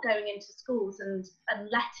we're not going into schools and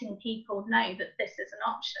letting people know that this is an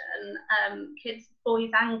option, kids,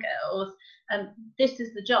 boys and girls, this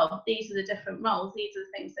is the job, these are the different roles, these are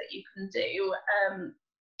the things that you can do,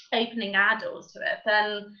 opening our doors to it,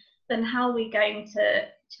 then then how are we going to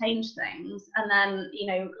change things? And then, you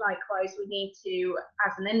know, likewise, we need to,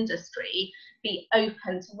 as an industry, be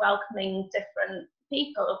open to welcoming different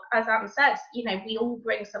people. As Anne said, you know, we all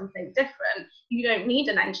bring something different. You don't need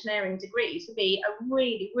an engineering degree to be a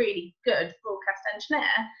really, really good broadcast engineer.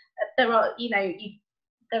 There are, you know,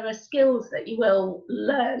 there are skills that you will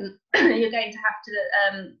learn. You're going to have to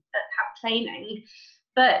have training,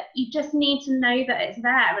 but you just need to know that it's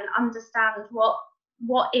there and understand what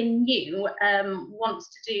in you wants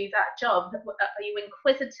to do that job. Are you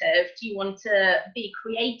inquisitive? Do you want to be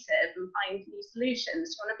creative and find new solutions?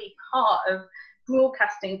 Do you want to be part of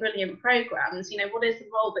broadcasting brilliant programs? You know, what is the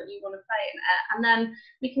role that you want to play in it? And then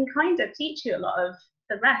we can kind of teach you a lot of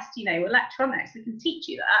the rest. You know, electronics, we can teach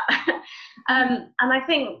you that. And I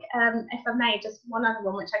think, if I may, just one other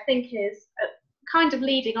one, which I think is kind of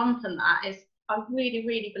leading on from that, is I really,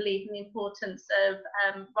 really believe in the importance of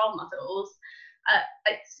role models.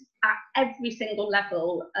 It's at every single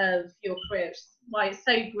level of your career, which is why it's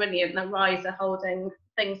so brilliant that Rise are holding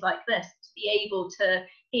things like this, to be able to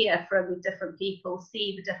hear from different people,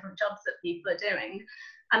 see the different jobs that people are doing,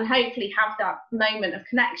 and hopefully have that moment of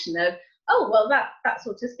connection of, oh, well, that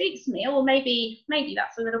sort of speaks to me, or maybe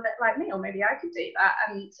that's a little bit like me, or maybe I could do that.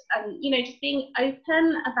 And you know, just being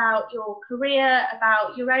open about your career,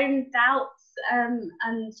 about your own doubts, and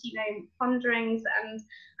you know, ponderings,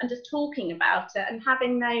 and just talking about it, and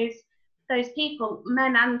having those people,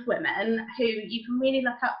 men and women, who you can really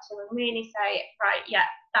look up to and really say, right, yeah,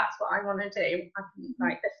 that's what I want to do.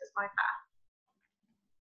 Right, this is my path.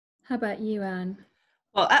 How about you, Anne?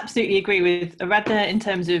 Well, absolutely agree with Aradhna in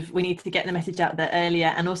terms of we need to get the message out there earlier,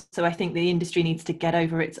 and also I think the industry needs to get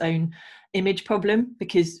over its own image problem,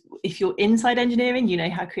 because if you're inside engineering, you know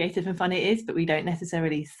how creative and fun it is, but we don't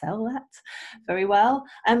necessarily sell that very well.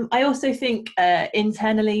 I also think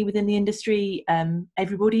internally within the industry,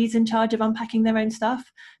 everybody's in charge of unpacking their own stuff.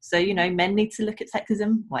 So, you know, men need to look at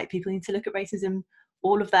sexism, white people need to look at racism,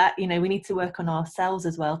 all of that. You know, we need to work on ourselves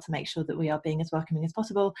as well to make sure that we are being as welcoming as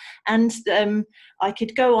possible. And I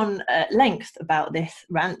could go on at length about this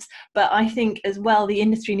rant, but I think as well the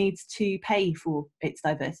industry needs to pay for its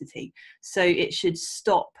diversity. So it should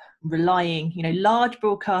stop relying, you know, large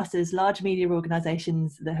broadcasters, large media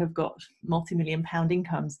organisations that have got multi-million pound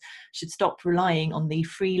incomes should stop relying on the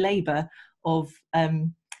free labour of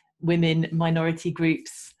women, minority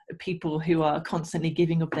groups, people who are constantly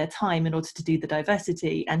giving of their time in order to do the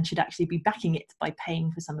diversity, and should actually be backing it by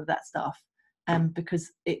paying for some of that stuff,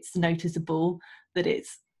 because it's noticeable that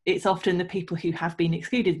it's often the people who have been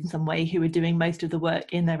excluded in some way who are doing most of the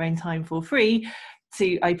work in their own time for free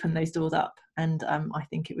to open those doors up. And I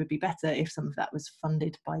think it would be better if some of that was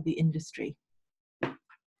funded by the industry.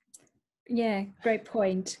 Yeah, great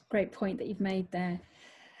point that you've made there.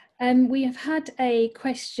 We have had a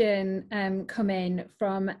question come in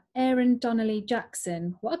from Aaron Donnelly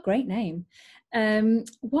Jackson. What a great name.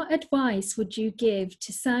 What advice would you give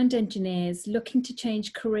to sound engineers looking to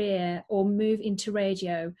change career or move into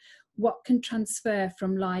radio? What can transfer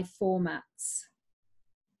from live formats?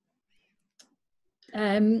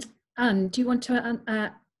 Anne, do you want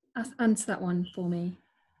to answer that one for me?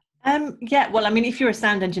 Yeah, well, I mean, if you're a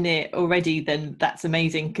sound engineer already, then that's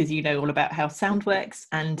amazing, because you know all about how sound works,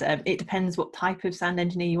 and it depends what type of sound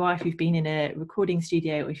engineer you are, if you've been in a recording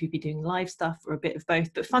studio or if you've been doing live stuff, or a bit of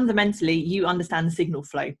both. But fundamentally, you understand the signal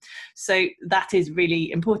flow. So that is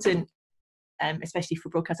really important, especially for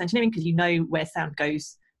broadcast engineering, because you know where sound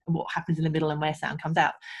goes and what happens in the middle and where sound comes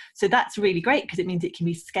out. So that's really great, because it means it can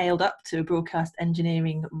be scaled up to a broadcast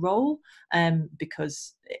engineering role,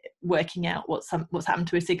 because working out what's happened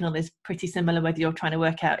to a signal is pretty similar whether you're trying to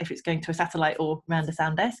work out if it's going to a satellite or around a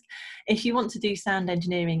sound desk. If you want to do sound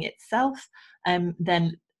engineering itself,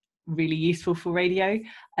 then really useful for radio.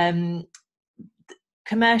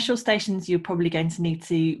 Commercial stations, you're probably going to need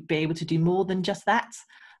to be able to do more than just that.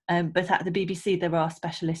 But at the BBC, there are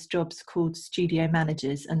specialist jobs called studio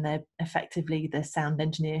managers, and they're effectively the sound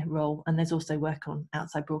engineer role. And there's also work on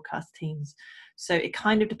outside broadcast teams. So it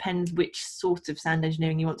kind of depends which sort of sound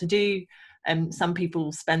engineering you want to do. Some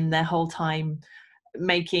people spend their whole time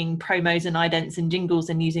making promos and idents and jingles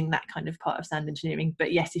and using that kind of part of sound engineering.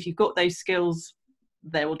 But yes, if you've got those skills,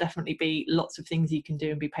 there will definitely be lots of things you can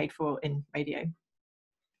do and be paid for in radio.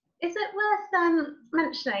 Is it worth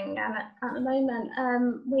mentioning at the moment,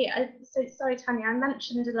 so sorry Tanya, I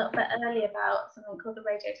mentioned a little bit earlier about something called the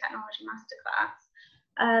Radio Technology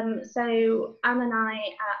Masterclass. So Anne and I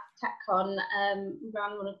at TechCon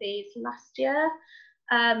ran one of these last year,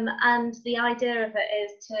 and the idea of it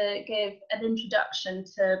is to give an introduction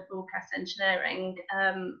to broadcast engineering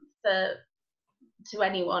for to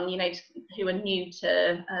anyone, you know, who are new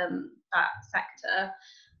to that sector.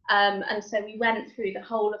 And so we went through the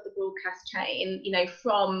whole of the broadcast chain, you know,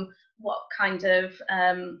 from what kind of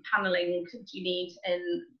panelling do you need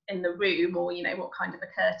in the room, or, you know, what kind of a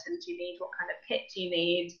curtain do you need, what kind of kit do you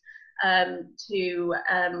need, to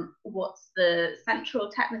what's the central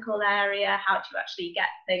technical area, how do you actually get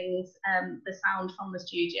things, the sound from the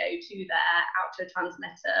studio to there, out to a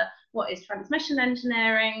transmitter, what is transmission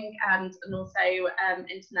engineering, and also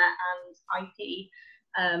internet and IP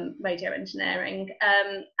radio engineering,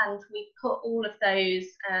 and we put all of those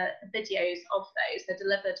videos of those, they're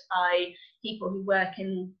delivered by people who work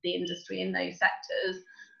in the industry in those sectors.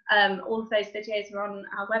 All of those videos are on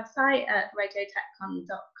our website at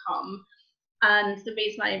radiotechcon.com, and the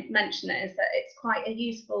reason I mention it is that it's quite a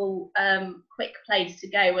useful, quick place to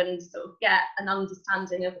go and sort of get an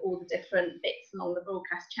understanding of all the different bits along the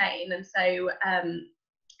broadcast chain. And so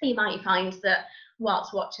you might find that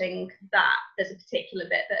whilst watching that, there's a particular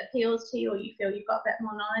bit that appeals to you, or you feel you've got a bit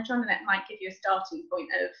more knowledge on, and it might give you a starting point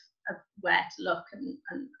of where to look and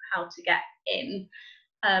how to get in.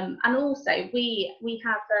 And also we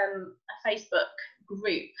have a Facebook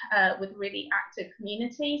group with a really active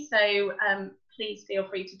community, so please feel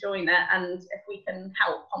free to join it, and if we can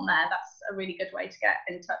help on there, that's a really good way to get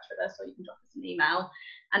in touch with us, or you can drop us an email.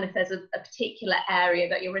 And if there's a particular area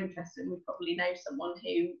that you're interested in, we probably know someone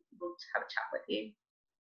who will have a chat with you.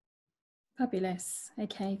 Fabulous.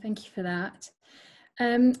 Okay, thank you for that.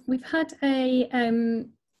 We've had a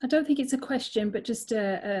I don't think it's a question, but just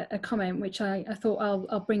a comment, which I thought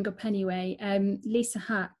I'll bring up anyway. Lisa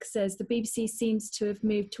Hack says, the BBC seems to have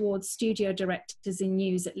moved towards studio directors in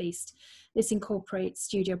news, at least. This incorporates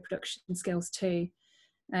studio production skills too.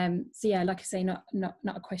 So yeah, like I say, not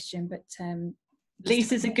a question, but...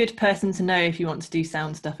 Lisa's a good person to know if you want to do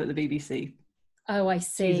sound stuff at the BBC. Oh, I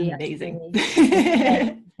see. She's amazing.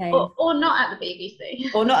 Okay. Or not at the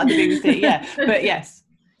BBC. Or not at the BBC, yeah, but yes.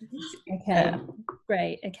 Okay,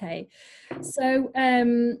 great. Okay, so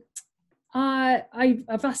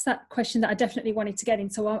I've asked that question that I definitely wanted to get in,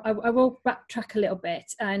 so I will backtrack a little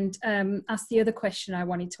bit and ask the other question I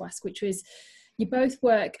wanted to ask, which was, you both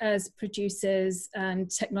work as producers and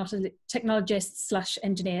technologists /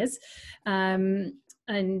 engineers, and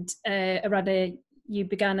Aradhna, you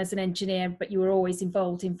began as an engineer, but you were always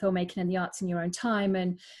involved in filmmaking and the arts in your own time,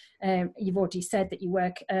 and you've already said that you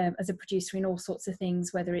work as a producer in all sorts of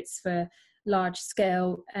things, whether it's for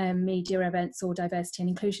large-scale media events or diversity and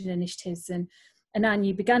inclusion initiatives. And Ann,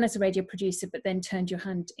 you began as a radio producer, but then turned your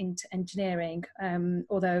hand into engineering,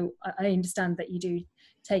 although I understand that you do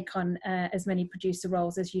take on as many producer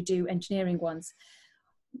roles as you do engineering ones.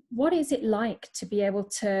 What is it like to be able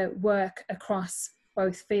to work across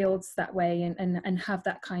both fields that way and have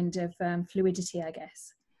that kind of fluidity, I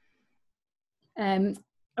guess?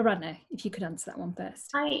 Aradhna, if you could answer that one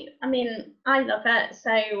first. I mean, I love it.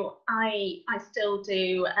 So I still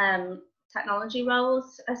do technology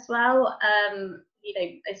roles as well, you know,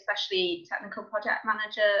 especially technical project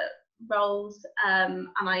manager roles, and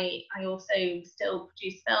I also still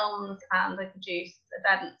produce films, and I produce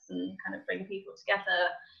events and kind of bring people together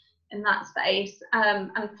in that space,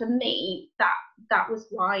 and for me that was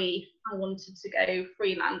why I wanted to go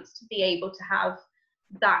freelance, to be able to have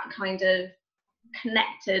that kind of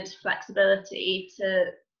connected flexibility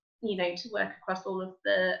to, you know, to work across all of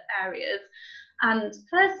the areas. And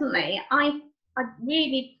personally, I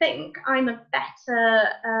really think I'm a better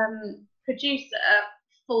producer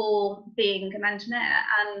for being an engineer,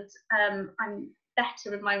 and I'm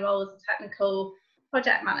better in my role as a technical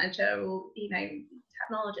project manager, or, you know,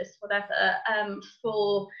 technologist, whatever,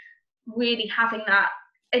 for really having that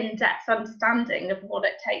in-depth understanding of what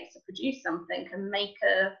it takes to produce something and make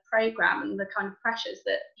a program, and the kind of pressures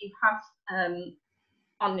that you have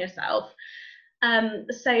on yourself.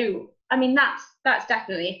 So I mean, that's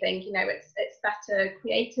definitely a thing, you know, it's better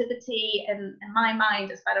creativity, and in my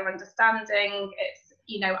mind it's better understanding. It's,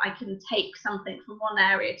 you know, I can take something from one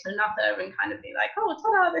area to another and kind of be like, oh,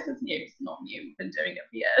 ta-da, this is new. It's not new, we've been doing it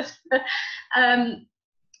for years.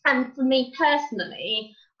 And for me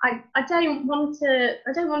personally, I don't want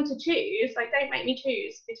to choose. Like, don't make me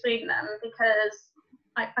choose between them, because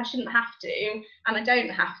I shouldn't have to, and I don't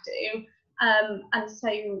have to. And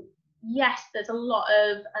so yes, there's a lot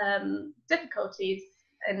of difficulties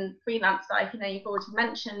in freelance life. You know, you've already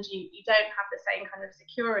mentioned you don't have the same kind of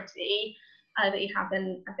security that you have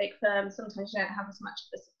in a big firm. Sometimes you don't have as much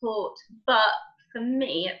of the support. But for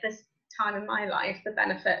me, at this time in my life, the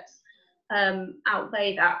benefits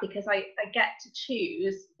outweigh that, because I get to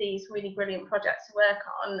choose these really brilliant projects to work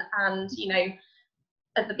on, and, you know,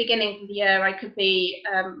 at the beginning of the year, I could be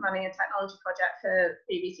running a technology project for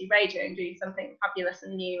BBC Radio and doing something fabulous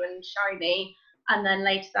and new and shiny. And then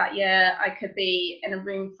later that year, I could be in a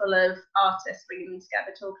room full of artists, bringing them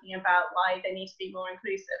together, talking about why they need to be more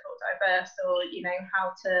inclusive or diverse, or, you know,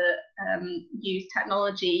 how to use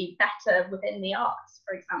technology better within the arts,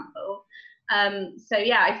 for example. So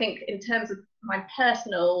yeah, I think in terms of my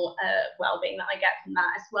personal well-being that I get from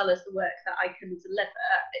that, as well as the work that I can deliver,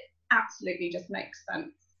 it absolutely just makes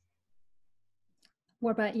sense.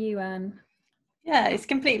 What about you, Anne? Yeah, it's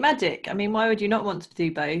complete magic. I mean, why would you not want to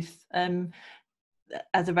do both?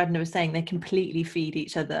 As Aradhna was saying, they completely feed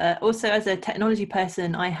each other. Also, as a technology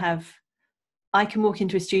person, I can walk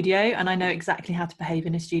into a studio and I know exactly how to behave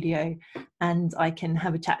in a studio, and I can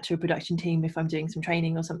have a chat to a production team if I'm doing some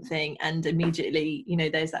training or something, and immediately, you know,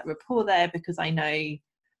 there's that rapport there because I know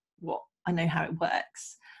how it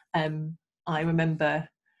works. I remember,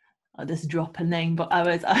 I'll just drop a name, but I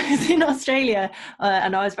was in Australia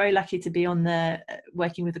and I was very lucky to be on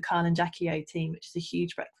working with the Carl and Jackie O team, which is a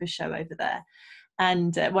huge breakfast show over there,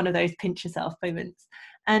 and one of those pinch yourself moments.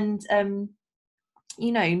 And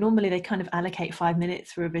you know, normally they kind of allocate 5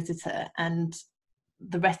 minutes for a visitor, and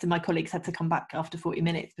the rest of my colleagues had to come back after 40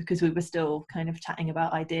 minutes because we were still kind of chatting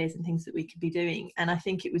about ideas and things that we could be doing. And I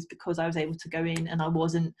think it was because I was able to go in and I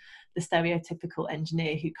wasn't the stereotypical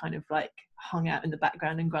engineer who kind of like hung out in the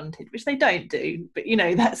background and grunted, which they don't do, but you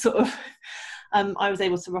know, that sort of I was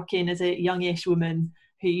able to rock in as a youngish woman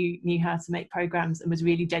who knew how to make programs and was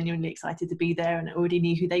really genuinely excited to be there, and already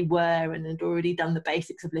knew who they were and had already done the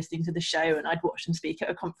basics of listening to the show, and I'd watched them speak at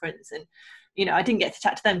a conference. And you know, I didn't get to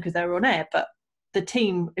chat to them because they were on air, but the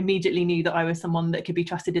team immediately knew that I was someone that could be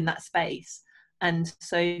trusted in that space. And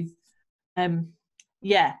so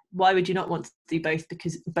yeah, why would you not want to do both?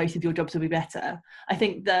 Because both of your jobs will be better. I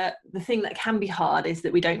think the thing that can be hard is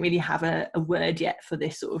that we don't really have a word yet for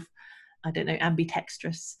this sort of, I don't know,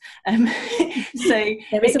 ambidextrous. So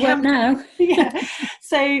there is a word now. Yeah.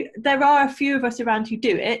 So there are a few of us around who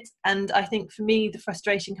do it. And I think for me, the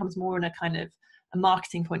frustration comes more in a kind of a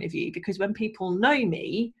marketing point of view, because when people know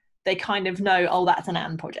me, they kind of know, oh, that's an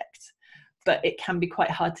Ann project. But it can be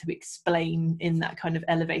quite hard to explain in that kind of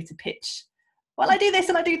elevator pitch. Well, I do this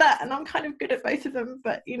and I do that, and I'm kind of good at both of them.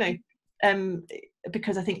 But, you know,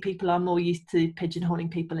 because I think people are more used to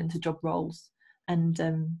pigeonholing people into job roles. And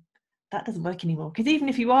that doesn't work anymore, because even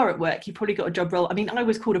if you are at work, you've probably got a job role. I mean, I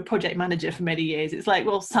was called a project manager for many years. It's like,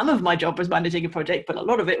 well, some of my job was managing a project, but a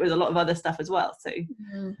lot of it was a lot of other stuff as well. So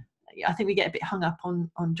I think we get a bit hung up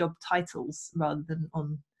on job titles rather than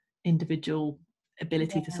on individual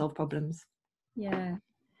ability to solve problems. Yeah.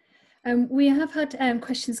 We have had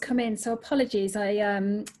questions come in, so apologies,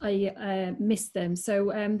 I missed them.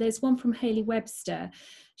 So there's one from Hayley Webster.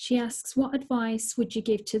 She asks, what advice would you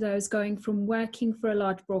give to those going from working for a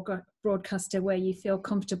large broadcaster where you feel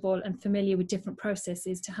comfortable and familiar with different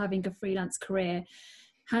processes to having a freelance career?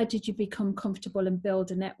 How did you become comfortable and build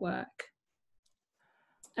a network?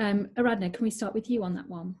 Aradhna, can we start with you on that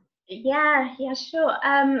one? Yeah, sure.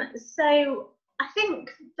 So I think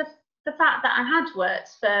the fact that I had worked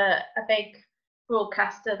for a big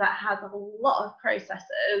broadcaster that has a lot of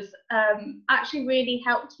processes actually really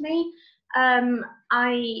helped me.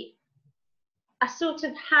 I sort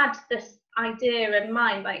of had this idea in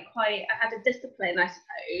mind, like I had a discipline, I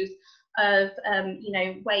suppose, of you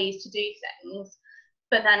know, ways to do things.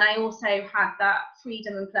 But then I also had that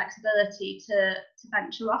freedom and flexibility to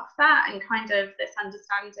venture off that, and kind of this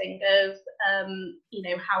understanding of, you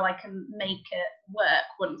know, how I can make it work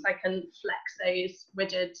once I can flex those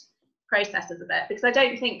rigid processes a bit. Because I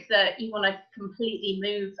don't think that you want to completely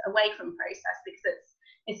move away from process, because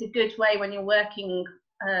it's a good way when you're working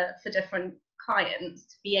for different clients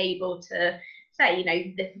to be able to say, you know,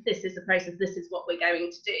 this is the process, this is what we're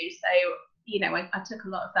going to do. So, you know, I took a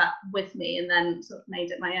lot of that with me and then sort of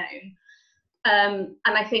made it my own. And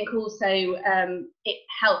I think also it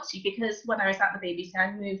helps you, because when I was at the BBC,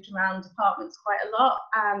 I moved around departments quite a lot,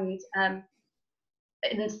 and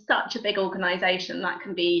in such a big organisation, that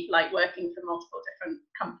can be like working for multiple different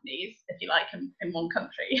companies, if you like, in one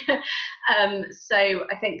country. So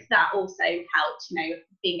I think that also helped, you know,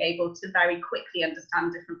 being able to very quickly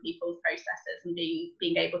understand different people's processes and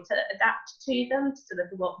being able to adapt to them to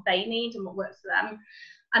deliver what they need and what works for them.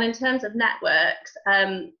 And in terms of networks,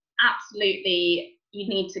 absolutely, you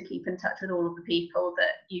need to keep in touch with all of the people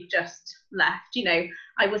that you've just left. You know,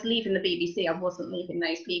 I was leaving the BBC, I wasn't leaving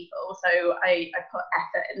those people. So I put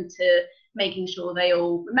effort into making sure they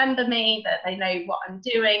all remember me, that they know what I'm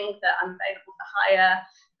doing, that I'm available for hire,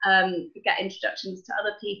 get introductions to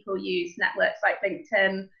other people, use networks like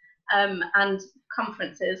LinkedIn. And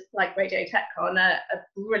conferences like Radio TechCon are a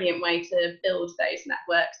brilliant way to build those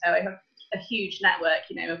networks. So I have a huge network,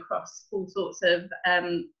 you know, across all sorts of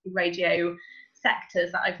radio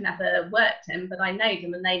sectors that I've never worked in, but I know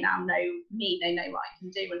them and they now know me, they know what I can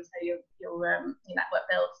do, and so your network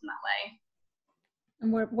builds in that way.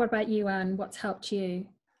 And what about you, Anne? What's helped you?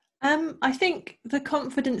 I think the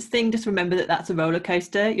confidence thing, just remember that that's a roller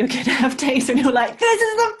coaster. You're going to have days when you're like, this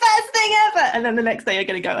is the best thing ever. And then the next day you're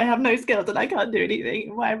going to go, I have no skills and I can't do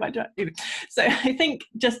anything. Why am I trying? So I think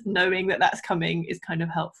just knowing that that's coming is kind of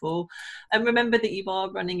helpful. And remember that you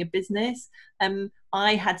are running a business.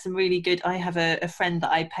 I had some really good, I have a friend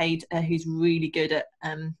that I paid who's really good at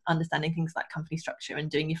understanding things like company structure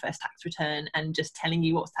and doing your first tax return and just telling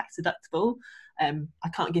you what's tax deductible. I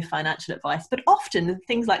can't give financial advice, but often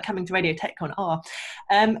things like coming to Radio TechCon are,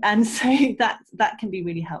 and so that can be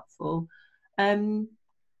really helpful, and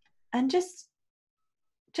just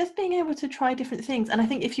being able to try different things. And I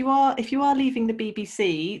think if you are leaving the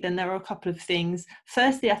BBC, then there are a couple of things.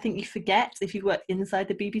 Firstly, I think you forget, if you work inside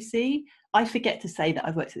the BBC, I forget to say that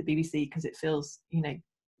I've worked at the BBC because it feels, you know,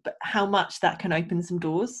 but how much that can open some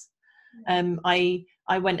doors.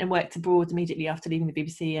 I went and worked abroad immediately after leaving the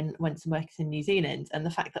BBC and went to work in New Zealand, and the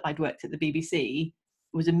fact that I'd worked at the BBC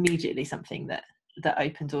was immediately something that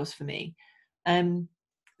opened doors for me.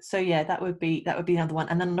 So yeah, that would be another one.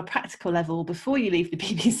 And then on a practical level, before you leave the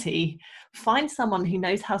BBC, find someone who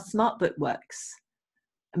knows how SmartBook works,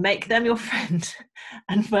 make them your friend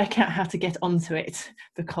and work out how to get onto it,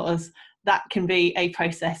 because that can be a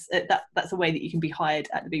process. That's a way that you can be hired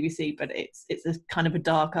at the BBC, but it's a kind of a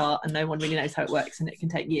dark art and no one really knows how it works, and it can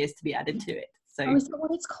take years to be added to it. So is that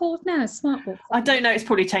what it's called now, SmartBook? I don't know, it's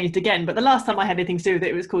probably changed again, but the last time I had anything to do with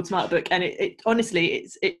it was called SmartBook, and it honestly,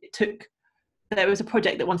 there was a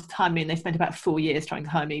project that wanted to hire me and they spent about 4 years trying to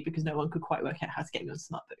hire me because no one could quite work out how to get me on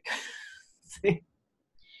SmartBook. So,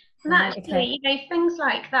 and actually, you know, things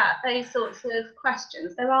like that, those sorts of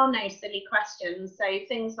questions, there are no silly questions. So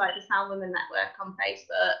things like the Sound Women Network on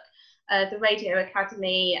Facebook, the Radio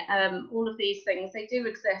Academy, all of these things, they do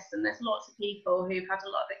exist, and there's lots of people who've had a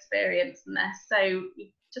lot of experience in this. So you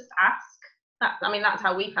just ask. That's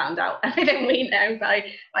how we found out everything we know,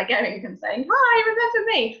 by going and saying, hi,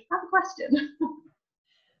 remember me, I have a question.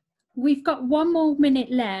 We've got 1 more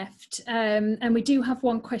minute left, and we do have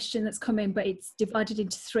one question that's come in, but it's divided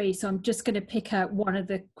into 3, so I'm just going to pick out one of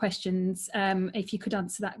the questions, if you could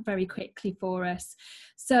answer that very quickly for us.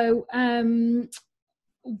 So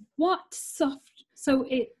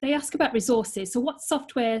they ask about resources. So what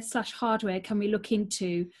software/hardware can we look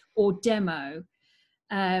into or demo?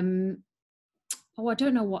 I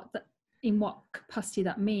don't know in what capacity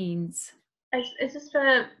that means. Is this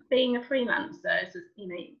for being a freelancer? Is this, you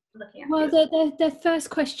know, looking at? Well, their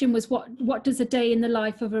first question was what does a day in the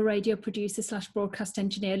life of a radio producer/broadcast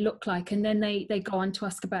engineer look like, and then they go on to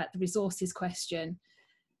ask about the resources question.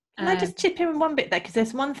 Can I just chip in one bit there, because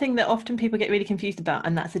there's one thing that often people get really confused about,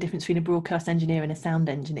 and that's the difference between a broadcast engineer and a sound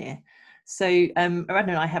engineer. So Aradhna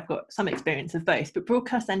and I have got some experience of both, but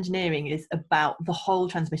broadcast engineering is about the whole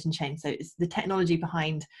transmission chain. So it's the technology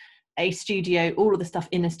behind a studio, all of the stuff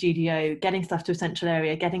in a studio, getting stuff to a central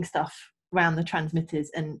area, getting stuff around the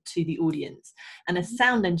transmitters and to the audience. And a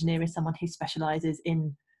sound engineer is someone who specialises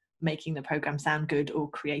in making the programme sound good, or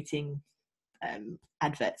creating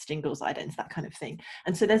adverts, jingles, idents, that kind of thing.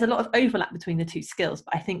 And so there's a lot of overlap between the two skills,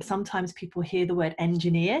 but I think sometimes people hear the word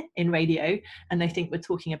engineer in radio and they think we're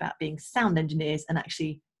talking about being sound engineers, and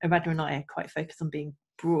actually Aradhna and I are quite focused on being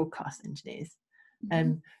broadcast engineers.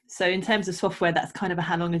 So in terms of software, that's kind of a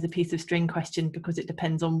how long is a piece of string question, because it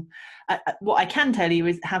depends on what I can tell you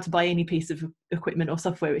is how to buy any piece of equipment or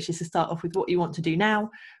software, which is to start off with what you want to do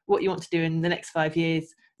now, what you want to do in the next 5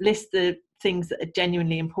 years, list the things that are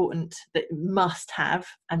genuinely important that must have,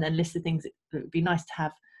 and then list the things that would be nice to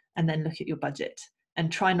have, and then look at your budget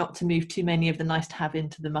and try not to move too many of the nice to have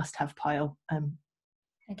into the must have pile.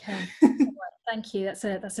 Okay. Thank you.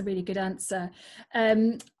 That's a really good answer.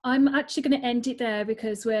 I'm actually going to end it there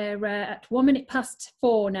because we're at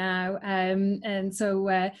 4:01 now, and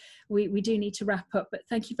so we do need to wrap up. But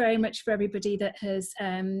thank you very much for everybody that has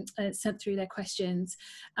sent through their questions,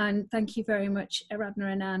 and thank you very much,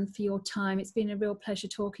 Aradhna and Ann, for your time. It's been a real pleasure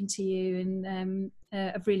talking to you, and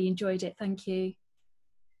I've really enjoyed it. Thank you.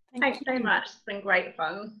 Thanks so much. It's been great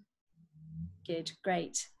fun. Good,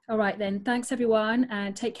 great. All right then, thanks everyone,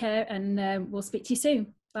 and take care, and we'll speak to you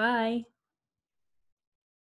soon. Bye.